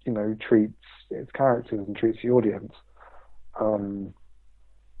 treats its characters and treats the audience.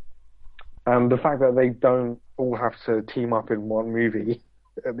 And the fact that they don't all have to team up in one movie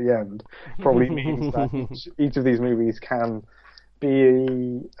at the end probably means that each of these movies can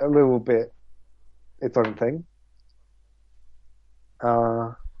be a little bit its own thing.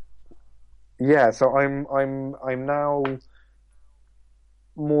 Yeah, so I'm now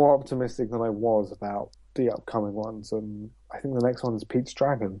more optimistic than I was about the upcoming ones, and I think the next one is Pete's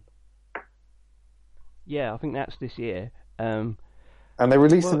Dragon. Yeah, I think that's this year. And they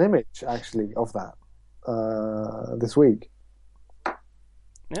released an image, actually, of that this week.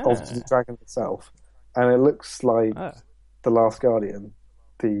 Of the dragon itself. And it looks like The Last Guardian,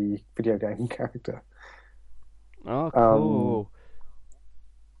 the video game character. Oh, cool.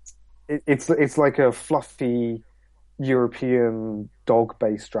 It's like a fluffy European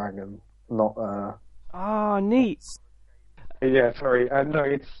dog-based dragon, not neat. Yeah, sorry. No,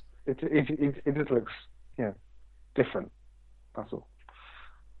 it just looks different. That's all.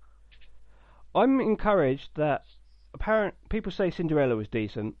 I'm encouraged that people say Cinderella was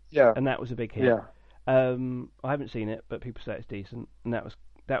decent, and that was a big hit. Yeah. I haven't seen it, but people say it's decent, and that was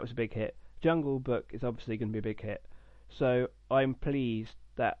a big hit. Jungle Book is obviously going to be a big hit, so I'm pleased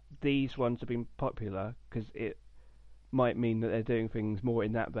that these ones have been popular, because it might mean that they're doing things more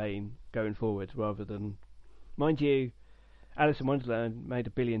in that vein going forward, rather than, mind you, Alice in Wonderland made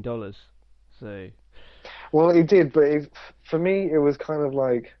 $1 billion, so. Well, it did, but for me, it was kind of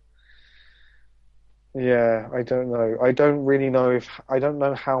like, yeah, I don't know. I don't really know I don't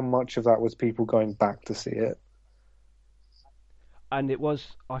know how much of that was people going back to see it. And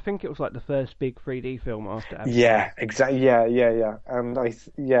I think it was like the first big 3D film after Avatar. Yeah, exactly. Yeah. And it's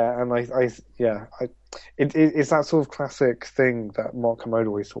that sort of classic thing that Mark Kermode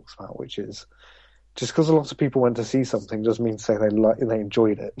always talks about, which is just because a lot of people went to see something doesn't mean to say they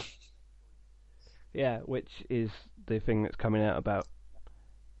enjoyed it. Yeah, which is the thing that's coming out about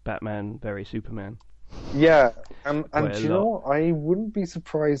Batman v Superman. Yeah, and do you know what? I wouldn't be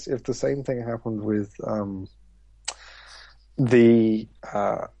surprised if the same thing happened with the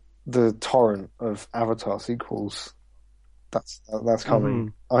torrent of Avatar sequels. That's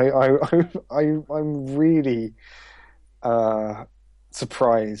coming. I'm really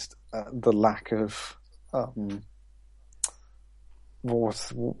surprised at the lack of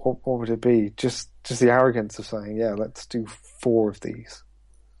what would it be? Just the arrogance of saying, yeah, let's do 4 of these.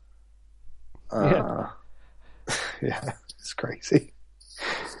 Yeah, it's crazy.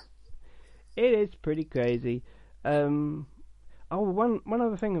 It is pretty crazy. One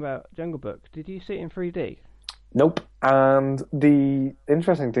other thing about Jungle Book. Did you see it in 3D? Nope. And the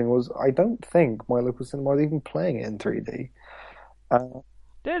interesting thing was, I don't think my local cinema was even playing it in 3D.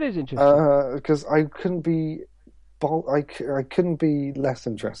 That is interesting. Because I couldn't be I couldn't be less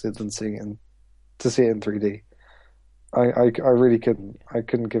interested than see it in 3D. I really couldn't. I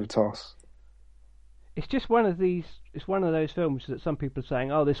couldn't give a toss. It's just one of these. It's one of those films that some people are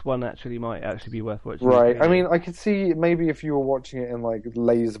saying, "Oh, this one might actually be worth watching." Right. I mean, I could see maybe if you were watching it in like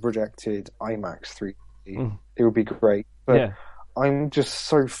laser projected IMAX 3D, it would be great. But yeah. I'm just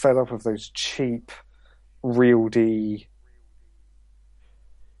so fed up of those cheap, Real D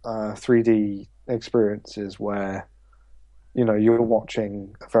 3D experiences where, you know, you're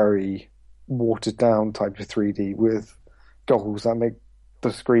watching a very watered down type of 3D with goggles that make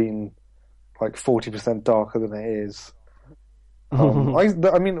the screen like 40% darker than it is.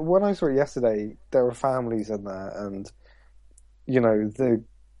 I mean, when I saw it yesterday, there were families in there, and you know,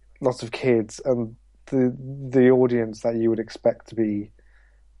 lots of kids, and the audience that you would expect to be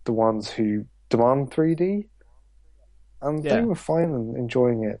the ones who demand 3D, and they were fine and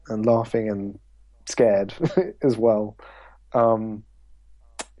enjoying it and laughing and scared as well. You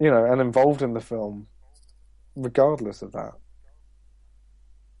know, and involved in the film, regardless of that.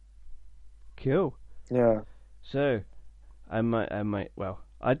 Cool. Yeah. So, I might. Well,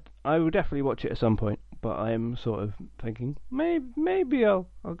 I will definitely watch it at some point, but I am sort of thinking maybe I'll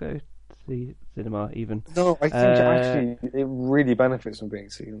go to the cinema even. No, I think actually it really benefits from being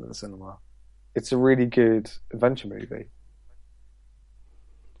seen in the cinema. It's a really good adventure movie.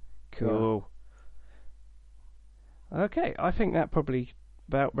 Cool. Yeah. Okay, I think that probably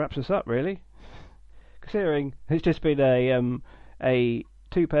about wraps us up, really. Considering it's just been a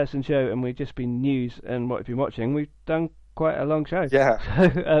 2-person show and we've just been news and what we've been watching, we've done quite a long show. Yeah.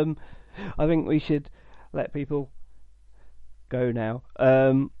 So I think we should let people go now.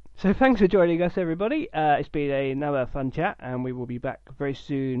 So thanks for joining us, everybody. It's been another fun chat, and we will be back very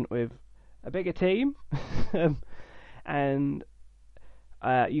soon with a bigger team. And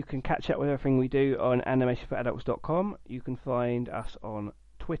you can catch up with everything we do on animationforadults.com. You can find us on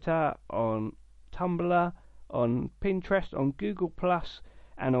Twitter, on Tumblr, on Pinterest, on Google+,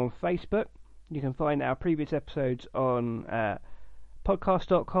 and on Facebook. You can find our previous episodes on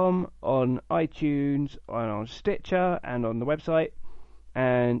podcast.com, on iTunes, on Stitcher, and on the website.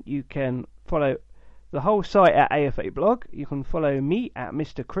 And you can follow the whole site at AFA Blog. You can follow me at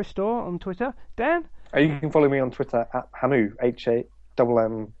Mr. Christor on Twitter. Dan? You can follow me on Twitter at Hamu,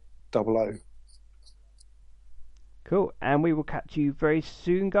 HAMMOO. Cool. And we will catch you very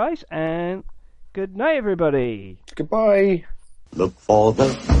soon, guys. And good night, everybody. Goodbye. Look for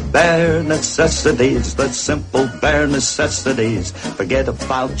the bare necessities, the simple bare necessities. Forget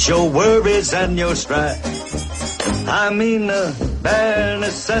about your worries and your strife. I mean the bare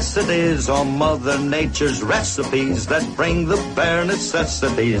necessities are Mother Nature's recipes that bring the bare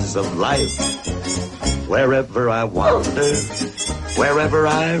necessities of life. Wherever I wander, wherever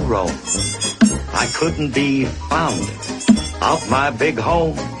I roam, I couldn't be found off my big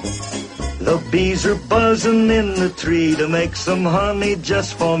home. The bees are buzzing in the tree to make some honey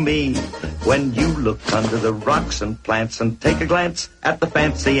just for me. When you look under the rocks and plants and take a glance at the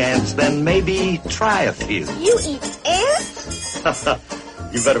fancy ants, then maybe try a few. You eat ants?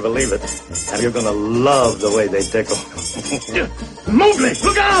 You better believe it. And you're gonna love the way they tickle. Mowgli,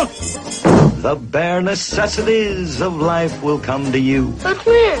 look out! The bare necessities of life will come to you. But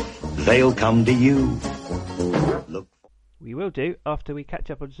when? They'll come to you. Look. We will do after we catch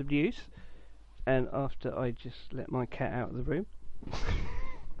up on some news. And after I just let my cat out of the room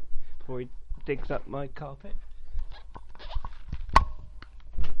before he digs up my carpet.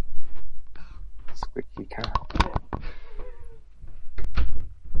 Squeaky cat.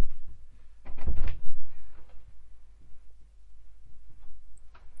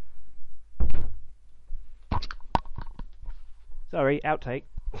 Sorry, outtake.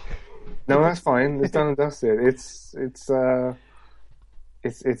 No, that's fine. It's done and dusted.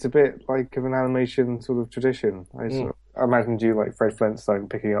 It's a bit like of an animation sort of tradition. I imagined you like Fred Flintstone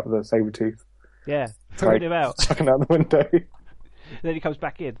picking up the Sabretooth. Yeah, throwing him out. Chucking out the window. Then he comes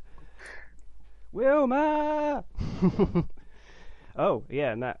back in. Wilma! Oh,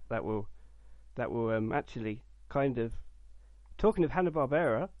 yeah, and that will actually kind of... Talking of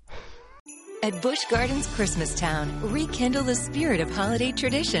Hanna-Barbera... At Busch Gardens Christmastown, rekindle the spirit of holiday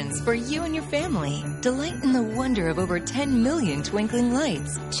traditions for you and your family. Delight in the wonder of over 10 million twinkling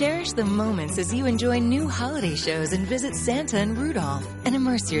lights. Cherish the moments as you enjoy new holiday shows and visit Santa and Rudolph. And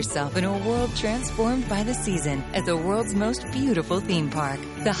immerse yourself in a world transformed by the season at the world's most beautiful theme park.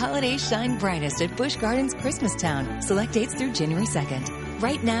 The holidays shine brightest at Busch Gardens Christmastown. Select dates through January 2nd.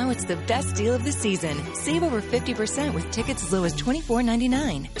 Right now, it's the best deal of the season. Save over 50% with tickets as low as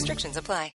 $24.99. Restrictions apply.